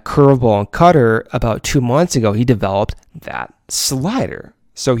that curveball and cutter, about 2 months ago, he developed that slider.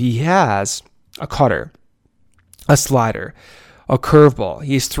 So he has a cutter, a slider, a curveball.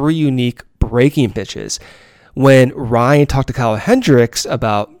 He has 3 unique breaking pitches. When Ryan talked to Kyle Hendricks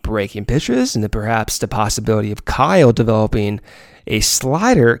about breaking pitches and perhaps the possibility of Kyle developing a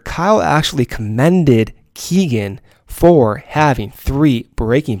slider, Kyle actually commended Keegan for having 3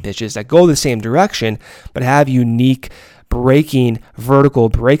 breaking pitches that go the same direction but have unique breaking vertical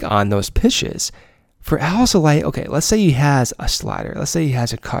break on those pitches. For Alzolay, okay, let's say he has a slider, let's say he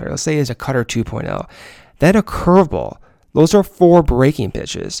has a cutter, let's say he has a cutter 2.0, then a curveball. Those are 4 breaking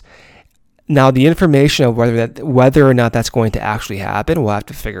pitches. Now, the information of whether or not that's going to actually happen, we'll have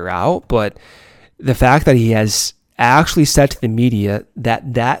to figure out. But the fact that he has actually said to the media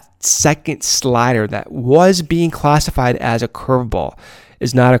that second slider that was being classified as a curveball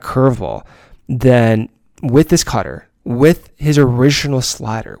is not a curveball, then with this cutter, with his original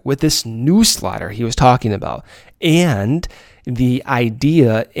slider, with this new slider he was talking about, and the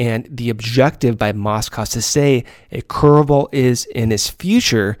idea and the objective by Moskow to say a curveball is in his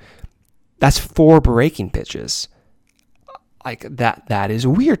future, that's 4 breaking pitches. Like that is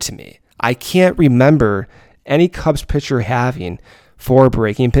weird to me. I can't remember any Cubs pitcher having 4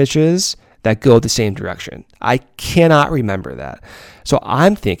 breaking pitches that go the same direction. I cannot remember that. So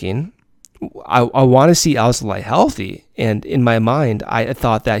I'm thinking I want to see Alzolay healthy. And in my mind, I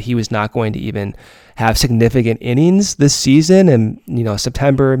thought that he was not going to even have significant innings this season, and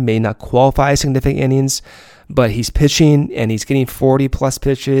September may not qualify as significant innings, but he's pitching and he's getting 40 plus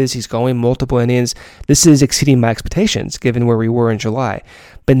pitches. He's going multiple innings. This is exceeding my expectations given where we were in July.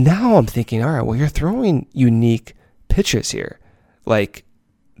 But now I'm thinking, all right, well, you're throwing unique pitches here. Like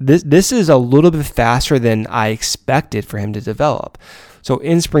this is a little bit faster than I expected for him to develop. So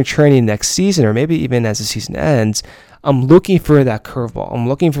in spring training next season, or maybe even as the season ends, I'm looking for that curveball. I'm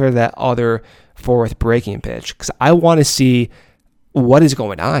looking for that other fourth breaking pitch because I want to see what is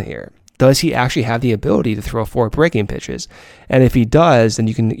going on here. Does he actually have the ability to throw 4 breaking pitches? And if he does, then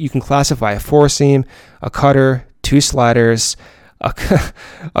you can classify a four seam, a cutter, 2 sliders, a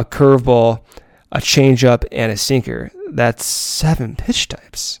curveball, a changeup, and a sinker. That's 7 pitch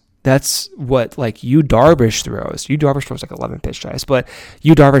types. That's what Yu Darvish throws. Yu Darvish throws 11 pitch types, but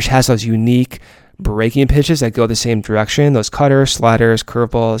Yu Darvish has those unique breaking pitches that go the same direction. Those cutters, sliders,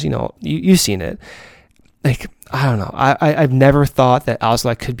 curveballs. You've seen it. I don't know. I've never thought that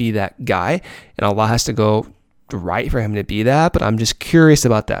Alzolay could be that guy, and a lot has to go right for him to be that. But I'm just curious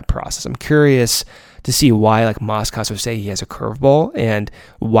about that process. I'm curious to see why Moskos would say he has a curveball, and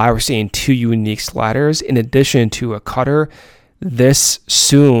why we're seeing 2 unique sliders in addition to a cutter this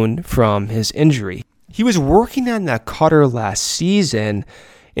soon from his injury. He was working on that cutter last season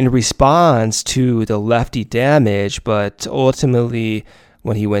in response to the lefty damage, but ultimately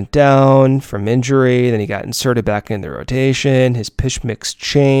when he went down from injury, then he got inserted back in the rotation, his pitch mix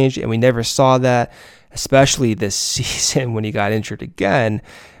changed, and we never saw that, especially this season when he got injured again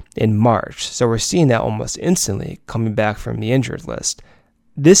in March. So we're seeing that almost instantly coming back from the injured list.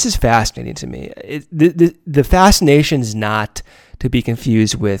 This is fascinating to me. The fascination is not to be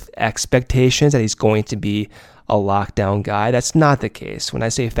confused with expectations that he's going to be a lockdown guy. That's not the case. When I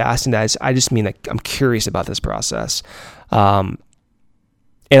say fascinated, I just mean I'm curious about this process. And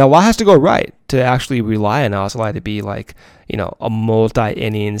a lot has to go right to actually rely on Alzolay to be a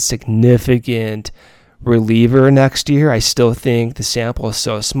multi-inning significant reliever next year. I still think the sample is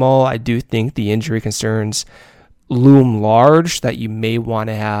so small. I do think the injury concerns loom large, that you may want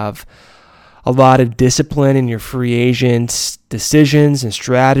to have a lot of discipline in your free agents' decisions and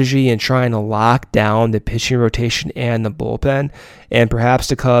strategy and trying to lock down the pitching rotation and the bullpen. And perhaps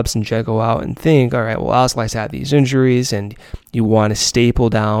the Cubs and Jed go out and think, all right, well, Alzolay's had these injuries and you want to staple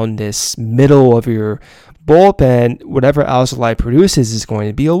down this middle of your bullpen. Whatever Alzolay produces is going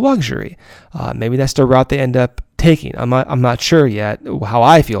to be a luxury. Maybe that's the route they end up taking. I'm not sure yet how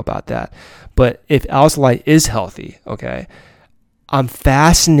I feel about that. But if Alzolay is healthy, okay, I'm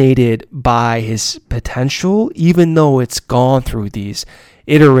fascinated by his potential, even though it's gone through these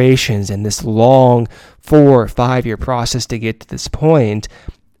iterations and this long 4 or 5 year process to get to this point.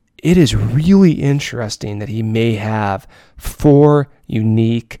 It is really interesting that he may have 4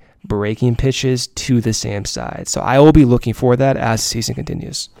 unique breaking pitches to the same side. So I will be looking for that as the season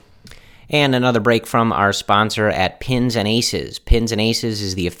continues. And another break from our sponsor at Pins and Aces. Pins and Aces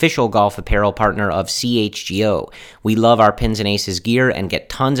is the official golf apparel partner of CHGO. We love our Pins and Aces gear and get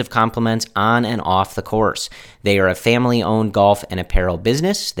tons of compliments on and off the course. They are a family-owned golf and apparel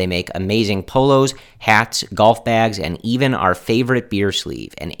business. They make amazing polos, hats, golf bags, and even our favorite beer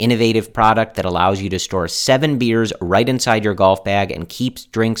sleeve, an innovative product that allows you to store 7 beers right inside your golf bag and keeps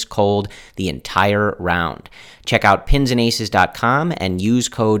drinks cold the entire round. Check out pinsandaces.com and use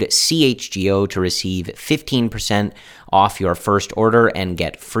code CHGO to receive 15% off your first order and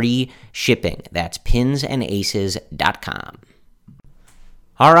get free shipping. That's pinsandaces.com.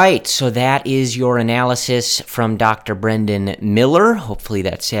 All right, so that is your analysis from Dr. Brendan Miller. Hopefully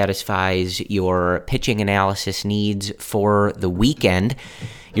that satisfies your pitching analysis needs for the weekend.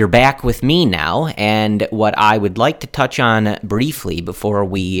 You're back with me now, and what I would like to touch on briefly before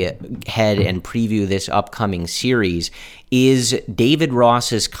we head and preview this upcoming series is David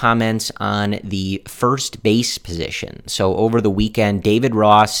Ross's comments on the first base position. So over the weekend, David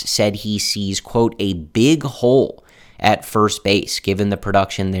Ross said he sees, quote, a big hole at first base, given the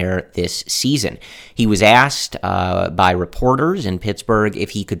production there this season. He was asked by reporters in Pittsburgh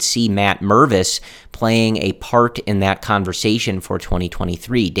if he could see Matt Mervis playing a part in that conversation for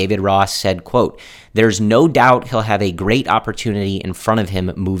 2023. David Ross said, quote, "There's no doubt he'll have a great opportunity in front of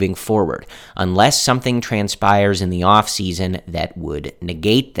him moving forward, unless something transpires in the offseason that would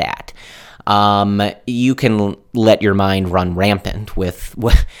negate that." you can let your mind run rampant with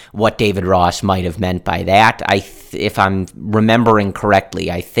what David Ross might have meant by that. If I'm remembering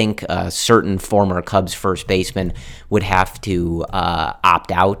correctly, I think a certain former Cubs first baseman would have to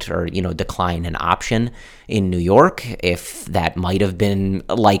opt out or decline an option in New York. If that might have been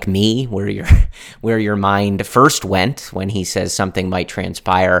like me, where your mind first went when he says something might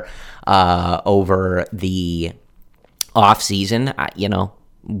transpire over the off season,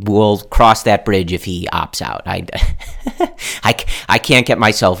 we'll cross that bridge if he opts out. I can't get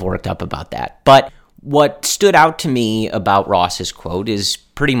myself worked up about that. But what stood out to me about Ross's quote is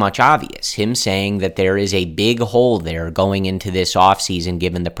pretty much obvious. Him saying that there is a big hole there going into this offseason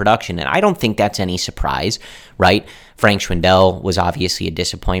given the production. And I don't think that's any surprise, right? Frank Schwindel was obviously a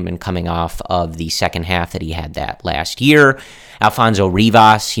disappointment coming off of the second half that he had that last year. Alfonso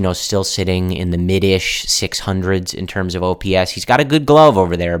Rivas, still sitting in the mid-ish 600s in terms of OPS. He's got a good glove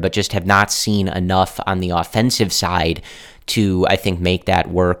over there, but just have not seen enough on the offensive side to, I think, make that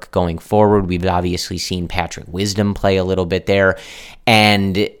work going forward. We've obviously seen Patrick Wisdom play a little bit there,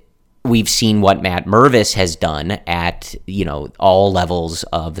 and we've seen what Matt Mervis has done at, all levels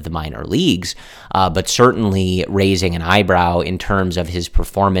of the minor leagues, but certainly raising an eyebrow in terms of his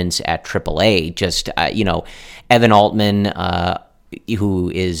performance at AAA. Just, Evan Altman, who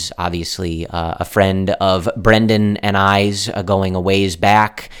is obviously a friend of Brendan and I's going a ways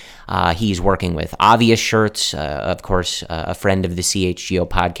back. He's working with Obvious Shirts, of course, a friend of the CHGO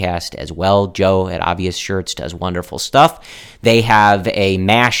podcast as well. Joe at Obvious Shirts does wonderful stuff. They have a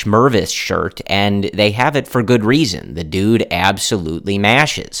Mash Mervis shirt, and they have it for good reason. The dude absolutely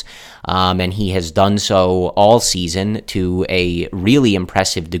mashes, and he has done so all season to a really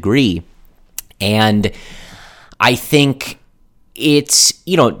impressive degree. And I think it's,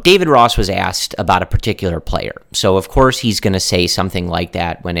 David Ross was asked about a particular player. So, of course, he's going to say something like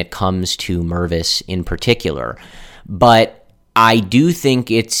that when it comes to Mervis in particular. But I do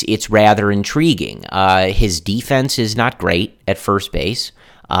think it's rather intriguing. His defense is not great at first base,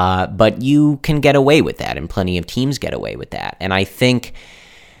 but you can get away with that, and plenty of teams get away with that. And I think,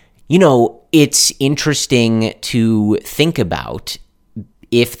 it's interesting to think about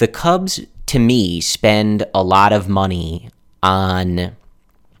if the Cubs, to me, spend a lot of money on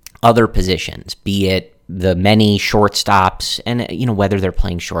other positions, be it the many shortstops, and whether they're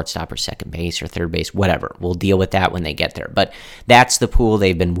playing shortstop or second base or third base, whatever. We'll deal with that when they get there. But that's the pool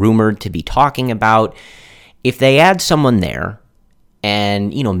they've been rumored to be talking about. If they add someone there,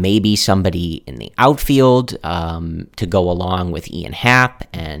 and maybe somebody in the outfield to go along with Ian Happ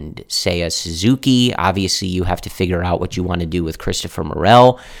and Seiya Suzuki, obviously you have to figure out what you want to do with Christopher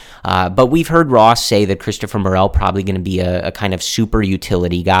Morel. But we've heard Ross say that Christopher Morel probably going to be a kind of super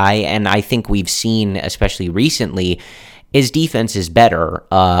utility guy, and I think we've seen, especially recently, his defense is better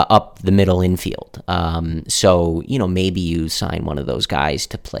up the middle infield. So, maybe you sign one of those guys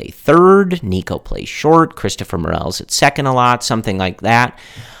to play third. Nico plays short. Christopher Morel's at second a lot, something like that.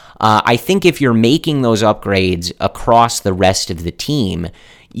 I think if you're making those upgrades across the rest of the team,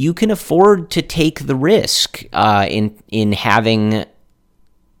 you can afford to take the risk in having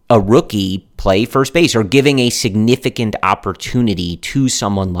a rookie play first base or giving a significant opportunity to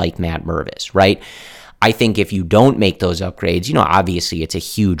someone like Matt Mervis, right? I think if you don't make those upgrades, obviously it's a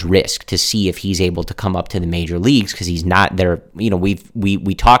huge risk to see if he's able to come up to the major leagues because he's not there.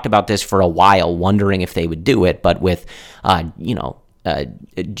 We talked about this for a while, wondering if they would do it, but with,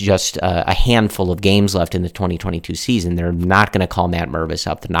 just a handful of games left in the 2022 season, they're not going to call Matt Mervis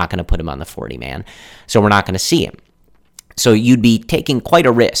up. They're not going to put him on the 40-man. So we're not going to see him. So you'd be taking quite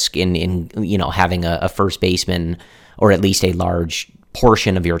a risk in having a first baseman, or at least a large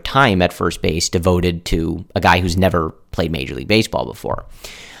portion of your time at first base devoted to a guy who's never played Major League Baseball before.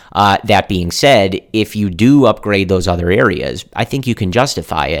 That being said, if you do upgrade those other areas, I think you can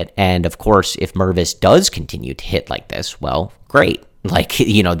justify it. And of course, if Mervis does continue to hit like this, well, great.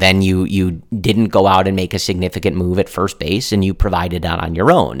 Then you didn't go out and make a significant move at first base, and you provided that on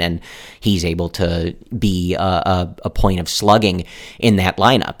your own, and he's able to be a point of slugging in that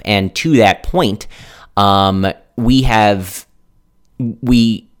lineup. And to that point, we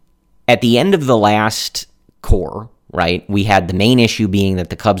at the end of the last core, right, we had the main issue being that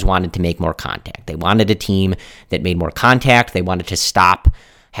the Cubs wanted to make more contact. They wanted a team that made more contact. They wanted to stop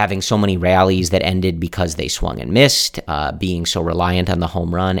having so many rallies that ended because they swung and missed, being so reliant on the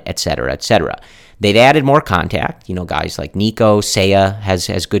home run, et cetera, et cetera. They've added more contact. Guys like Nico, Seiya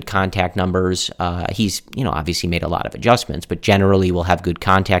has good contact numbers. He's, obviously made a lot of adjustments, but generally will have good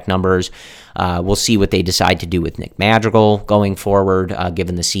contact numbers. We'll see what they decide to do with Nick Madrigal going forward,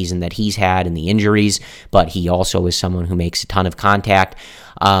 given the season that he's had and the injuries, but he also is someone who makes a ton of contact.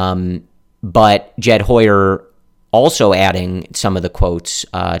 But Jed Hoyer also adding some of the quotes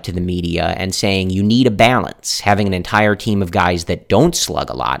to the media and saying you need a balance. Having an entire team of guys that don't slug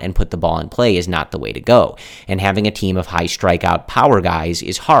a lot and put the ball in play is not the way to go. And having a team of high strikeout power guys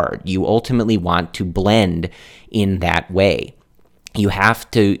is hard. You ultimately want to blend in that way. You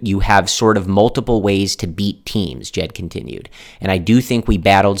have sort of multiple ways to beat teams, Jed continued. And I do think we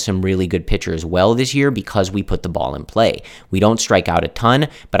battled some really good pitchers well this year because we put the ball in play. We don't strike out a ton,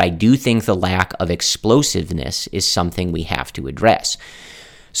 but I do think the lack of explosiveness is something we have to address.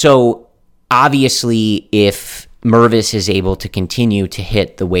 So obviously, if Mervis is able to continue to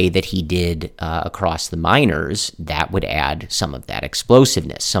hit the way that he did across the minors, that would add some of that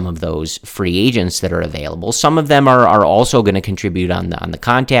explosiveness, some of those free agents that are available. Some of them are also going to contribute on the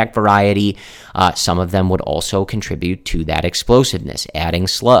contact variety. Some of them would also contribute to that explosiveness, adding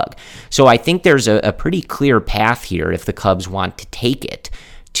slug. So I think there's a pretty clear path here if the Cubs want to take it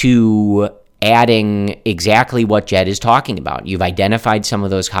to adding exactly what Jed is talking about. You've identified some of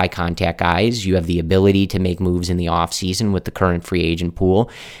those high contact guys. You have the ability to make moves in the offseason with the current free agent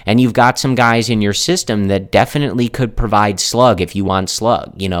pool. And you've got some guys in your system that definitely could provide slug if you want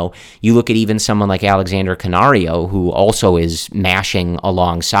slug. You know, you look at even someone like Alexander Canario, who also is mashing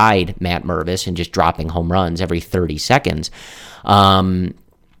alongside Matt Mervis and just dropping home runs every 30 seconds.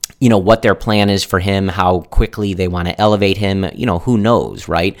 What their plan is for him, how quickly they want to elevate him, who knows,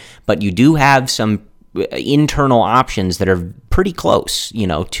 right? But you do have some internal options that are pretty close,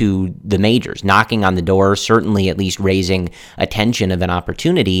 to the majors, knocking on the door, certainly at least raising attention of an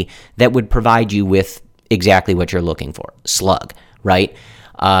opportunity that would provide you with exactly what you're looking for, slug, right?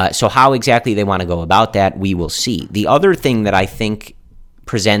 So how exactly they want to go about that, we will see. The other thing that I think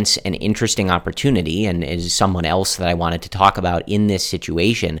presents an interesting opportunity and is someone else that I wanted to talk about in this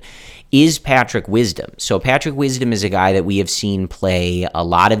situation is Patrick Wisdom. So Patrick Wisdom is a guy that we have seen play a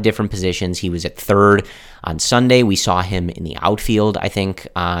lot of different positions. He was at third on Sunday. We saw him in the outfield. I think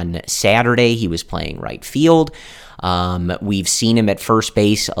on Saturday he was playing right field. We've seen him at first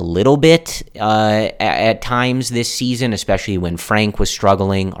base a little bit at times this season, especially when Frank was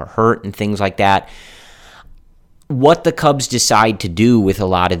struggling or hurt and things like that. What the Cubs decide to do with a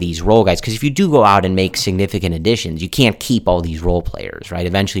lot of these role guys, because if you do go out and make significant additions, you can't keep all these role players, right?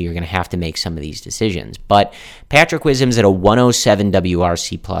 Eventually, you're going to have to make some of these decisions. But Patrick Wisdom's at a 107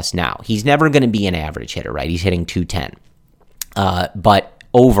 WRC plus now. He's never going to be an average hitter, right? He's hitting 210. But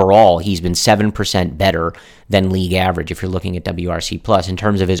overall, he's been 7% better than league average if you're looking at WRC plus in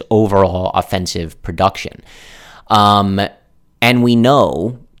terms of his overall offensive production. And we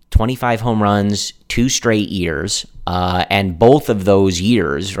know 25 home runs, 2 straight years, and both of those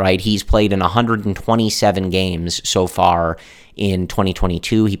years, right, he's played in 127 games so far in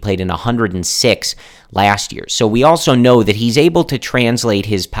 2022. He played in 106 last year. So we also know that he's able to translate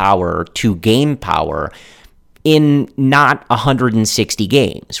his power to game power in not 160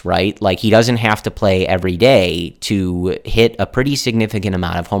 games, right? Like, he doesn't have to play every day to hit a pretty significant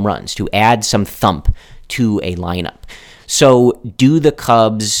amount of home runs, to add some thump to a lineup. So do the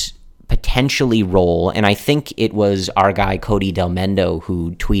Cubs potentially roll? And I think it was our guy Cody Delmendo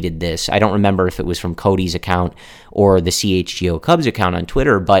who tweeted this. I don't remember if it was from Cody's account or the CHGO Cubs account on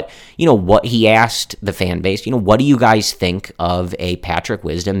Twitter, but what he asked the fan base, what do you guys think of a Patrick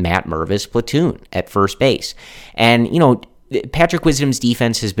Wisdom, Matt Mervis platoon at first base? And Patrick Wisdom's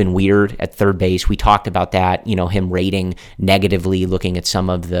defense has been weird at third base. We talked about that, him rating negatively, looking at some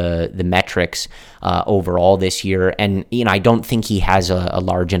of the metrics overall this year. And, I don't think he has a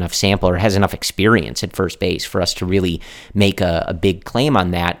large enough sample or has enough experience at first base for us to really make a big claim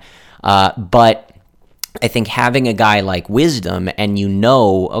on that. But I think having a guy like Wisdom and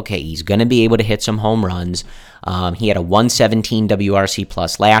okay, he's going to be able to hit some home runs. He had a 117 WRC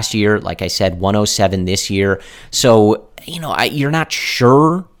plus last year. Like I said, 107 this year. So, you're not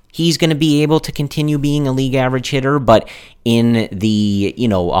sure he's going to be able to continue being a league average hitter, but in the,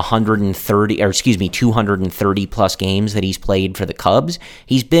 230 plus games that he's played for the Cubs,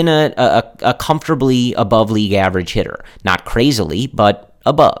 he's been a comfortably above league average hitter. Not crazily, but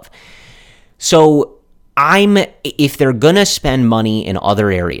above. So if they're going to spend money in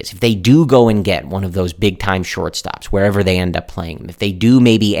other areas, if they do go and get one of those big-time shortstops, wherever they end up playing them, if they do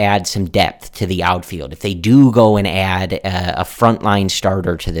maybe add some depth to the outfield, if they do go and add a frontline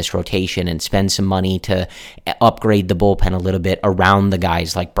starter to this rotation and spend some money to upgrade the bullpen a little bit around the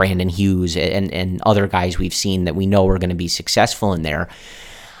guys like Brandon Hughes and other guys we've seen that we know are going to be successful in there,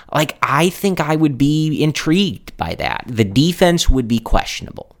 I think I would be intrigued by that. The defense would be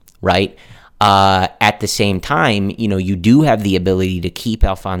questionable, right? At the same time, you do have the ability to keep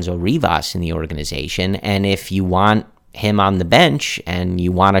Alfonso Rivas in the organization, and if you want him on the bench and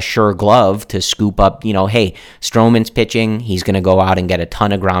you want a sure glove to scoop up, hey, Stroman's pitching, he's going to go out and get a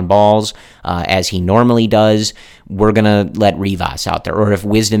ton of ground balls as he normally does, we're going to let Rivas out there. Or if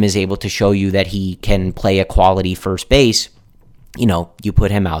Wisdom is able to show you that he can play a quality first base, you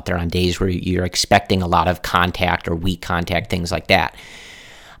put him out there on days where you're expecting a lot of contact or weak contact, things like that.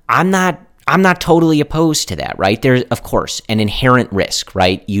 I'm not totally opposed to that, right? There's, of course, an inherent risk,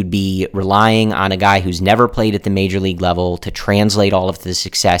 right? You'd be relying on a guy who's never played at the major league level to translate all of the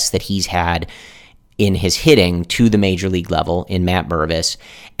success that he's had in his hitting to the major league level in Matt Mervis,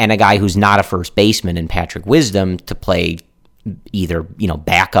 and a guy who's not a first baseman in Patrick Wisdom to play either,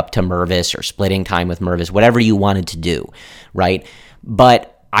 back up to Mervis or splitting time with Mervis, whatever you wanted to do, right?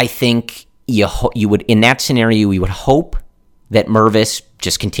 But I think you would, in that scenario, we would hope that Mervis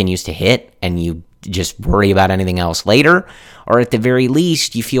just continues to hit and you just worry about anything else later. Or at the very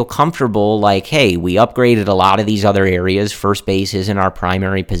least, you feel comfortable like, hey, we upgraded a lot of these other areas. First base isn't our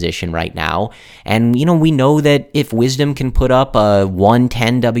primary position right now. And, we know that if Wisdom can put up a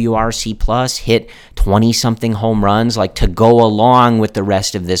 110 WRC plus, hit 20-something home runs, like to go along with the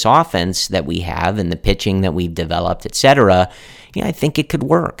rest of this offense that we have and the pitching that we've developed, etc., I think it could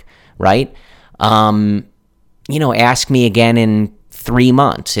work, right? Ask me again in 3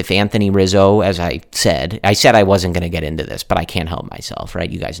 months if Anthony Rizzo, as I said I wasn't going to get into this, but I can't help myself, right?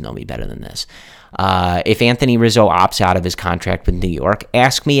 You guys know me better than this. If Anthony Rizzo opts out of his contract with New York,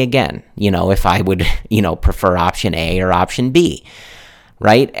 ask me again, if I would, prefer option A or option B,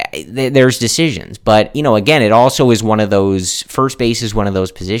 right? There's decisions. But, again, it also is one of those, first base is one of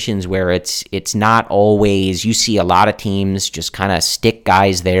those positions where it's not always, you see a lot of teams just kind of stick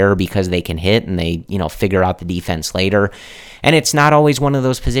guys there because they can hit and they, figure out the defense later. And it's not always one of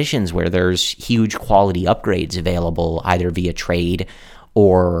those positions where there's huge quality upgrades available either via trade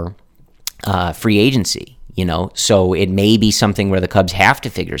or free agency, So it may be something where the Cubs have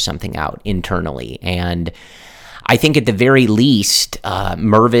to figure something out internally. And I think at the very least,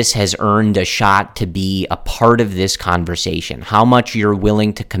 Mervis has earned a shot to be a part of this conversation. How much you're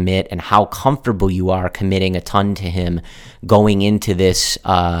willing to commit and how comfortable you are committing a ton to him going into this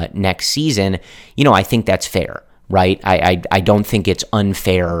next season, I think that's fair, right? I don't think it's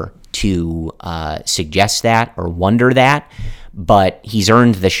unfair to suggest that or wonder that, but he's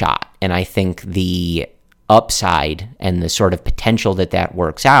earned the shot. And I think the upside and the sort of potential that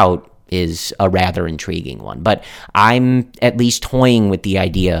works out is a rather intriguing one. But I'm at least toying with the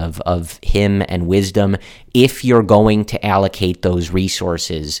idea of him and Wisdom. If you're going to allocate those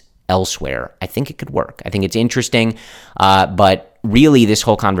resources elsewhere, I think it could work. I think it's interesting, but really this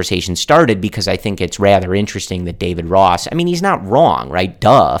whole conversation started because I think it's rather interesting that David Ross, he's not wrong, right?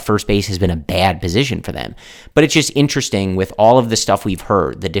 Duh, first base has been a bad position for them. But it's just interesting with all of the stuff we've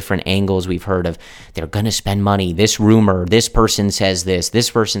heard, the different angles we've heard of they're going to spend money, this rumor, this person says this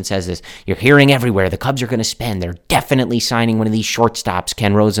person says this. You're hearing everywhere, the Cubs are going to spend. They're definitely signing one of these shortstops,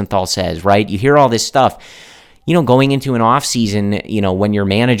 Ken Rosenthal says, right? You hear all this stuff. Going into an offseason, when your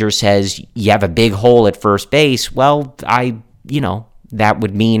manager says you have a big hole at first base, well, that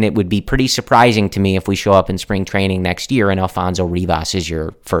would mean it would be pretty surprising to me if we show up in spring training next year and Alfonso Rivas is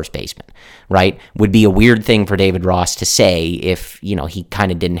your first baseman, right? Would be a weird thing for David Ross to say if, he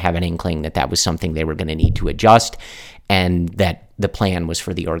kind of didn't have an inkling that was something they were going to need to adjust and that the plan was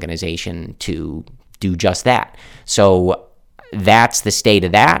for the organization to do just that. So that's the state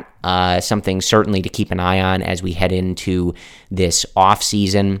of that. Something certainly to keep an eye on as we head into this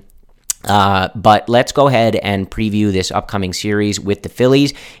offseason. But let's go ahead and preview this upcoming series with the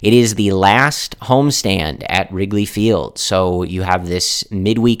Phillies. It is the last homestand at Wrigley Field. So you have this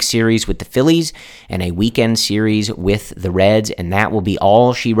midweek series with the Phillies and a weekend series with the Reds, and that will be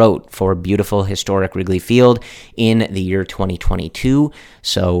all she wrote for beautiful, historic Wrigley Field in the year 2022.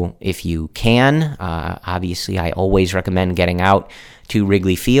 So if you can, obviously I always recommend getting out to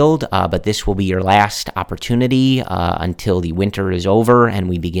Wrigley Field, but this will be your last opportunity until the winter is over and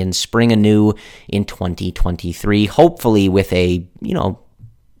we begin spring anew in 2023, hopefully with a,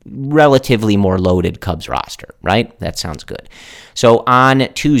 relatively more loaded Cubs roster, right? That sounds good. So on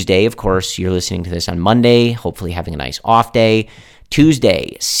Tuesday, of course, you're listening to this on Monday, hopefully having a nice off day.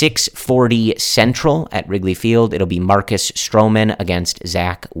 Tuesday, 6:40 Central at Wrigley Field. It'll be Marcus Stroman against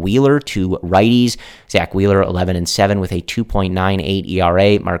Zach Wheeler, two righties. Zach Wheeler, 11-7 with a 2.98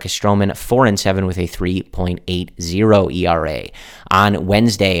 ERA. Marcus Stroman, 4-7 with a 3.80 ERA. On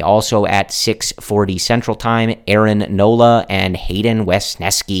Wednesday, also at 6:40 Central Time, Aaron Nola and Hayden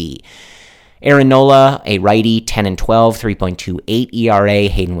Wesneski. Aaron Nola, a righty, 10-12, 3.28 ERA.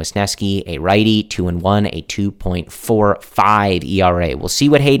 Hayden Wesneski, a righty, 2-1, a 2.45 ERA. We'll see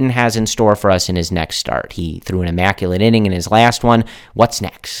what Hayden has in store for us in his next start. He threw an immaculate inning in his last one. What's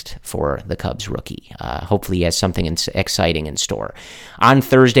next for the Cubs rookie? Hopefully he has something exciting in store. On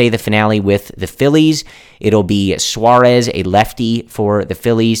Thursday, the finale with the Phillies. It'll be Suarez, a lefty for the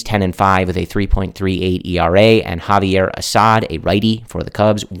Phillies, 10-5 with a 3.38 ERA, and Javier Assad, a righty for the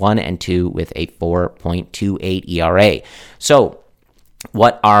Cubs, 1-2 with a 4.28 ERA. So,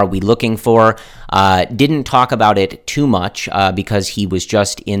 what are we looking for? Didn't talk about it too much because he was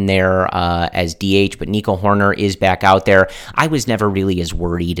just in there as DH, but Nico Hoerner is back out there. I was never really as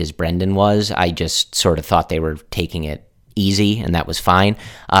worried as Brendan was. I just sort of thought they were taking it easy, and that was fine.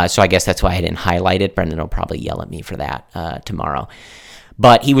 So I guess that's why I didn't highlight it. Brendan will probably yell at me for that tomorrow.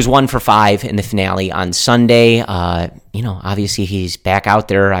 But he was 1 for 5 in the finale on Sunday. Obviously he's back out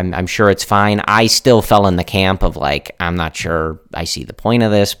there. I'm sure it's fine. I still fell in the camp of I'm not sure I see the point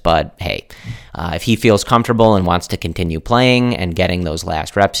of this, but hey, if he feels comfortable and wants to continue playing and getting those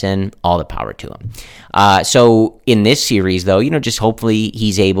last reps in, all the power to him. So in this series, though, just hopefully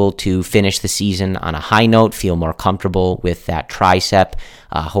he's able to finish the season on a high note, feel more comfortable with that tricep.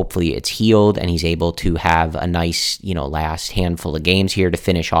 Hopefully it's healed and he's able to have a nice, last handful of games here to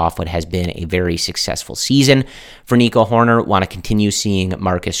finish off what has been a very successful season for Nico Hoerner. Want to continue seeing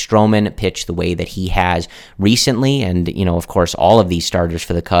Marcus Stroman pitch the way that he has recently. And, of course, all of these starters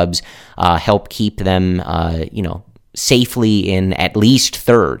for the Cubs help keep them, safely in at least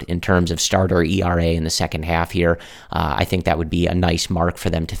third in terms of starter ERA in the second half here. I think that would be a nice mark for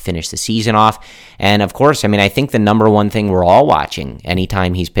them to finish the season off. And of course, I think the number one thing we're all watching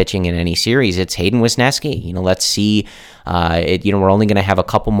anytime he's pitching in any series, it's Hayden Wesneski. Let's see. We're only going to have a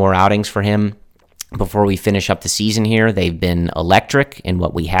couple more outings for him before we finish up the season here. They've been electric in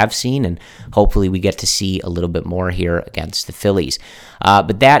what we have seen, and hopefully we get to see a little bit more here against the Phillies.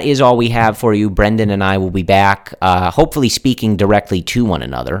 But that is all we have for you. Brendan and I will be back, hopefully speaking directly to one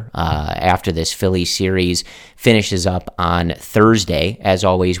another after this Phillies series finishes up on Thursday. As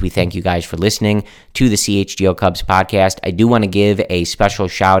always, we thank you guys for listening to the CHGO Cubs podcast. I do want to give a special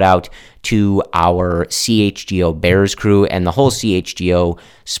shout out to our CHGO Bears crew and the whole CHGO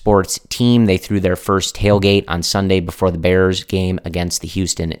sports team. They threw their first tailgate on Sunday before the Bears game against the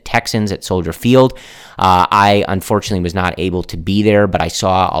Houston Texans at Soldier Field. I unfortunately was not able to be there, but I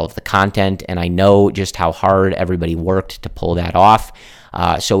saw all of the content and I know just how hard everybody worked to pull that off.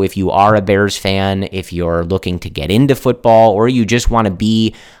 So if you are a Bears fan, if you're looking to get into football, or you just want to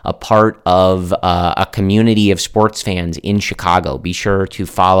be a part of a community of sports fans in Chicago, be sure to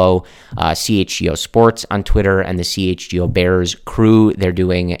follow CHGO Sports on Twitter and the CHGO Bears crew. They're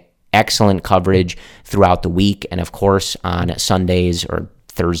doing excellent coverage throughout the week, and of course on Sundays or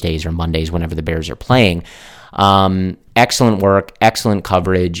Thursdays or Mondays whenever the Bears are playing. Excellent work, excellent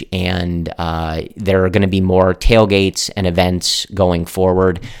coverage, and there are going to be more tailgates and events going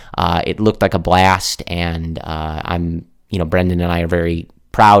forward. It looked like a blast, and Brendan and I are very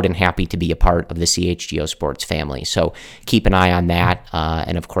proud and happy to be a part of the CHGO Sports family. So keep an eye on that,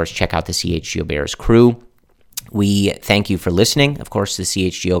 and of course check out the CHGO Bears crew. We thank you for listening, of course, to the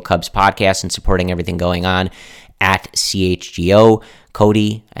CHGO Cubs podcast and supporting everything going on at CHGO.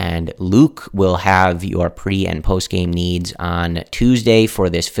 Cody and Luke will have your pre- and post-game needs on Tuesday for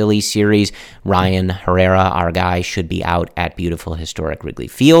this Phillies series. Ryan Herrera, our guy, should be out at beautiful historic Wrigley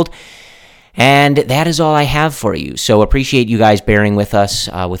Field. And that is all I have for you. So appreciate you guys bearing with us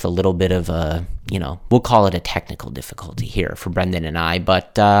with a little bit of a, we'll call it a technical difficulty here for Brendan and I,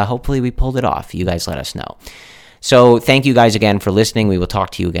 but hopefully we pulled it off. You guys let us know. So thank you guys again for listening. We will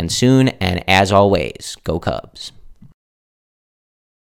talk to you again soon. And as always, go Cubs.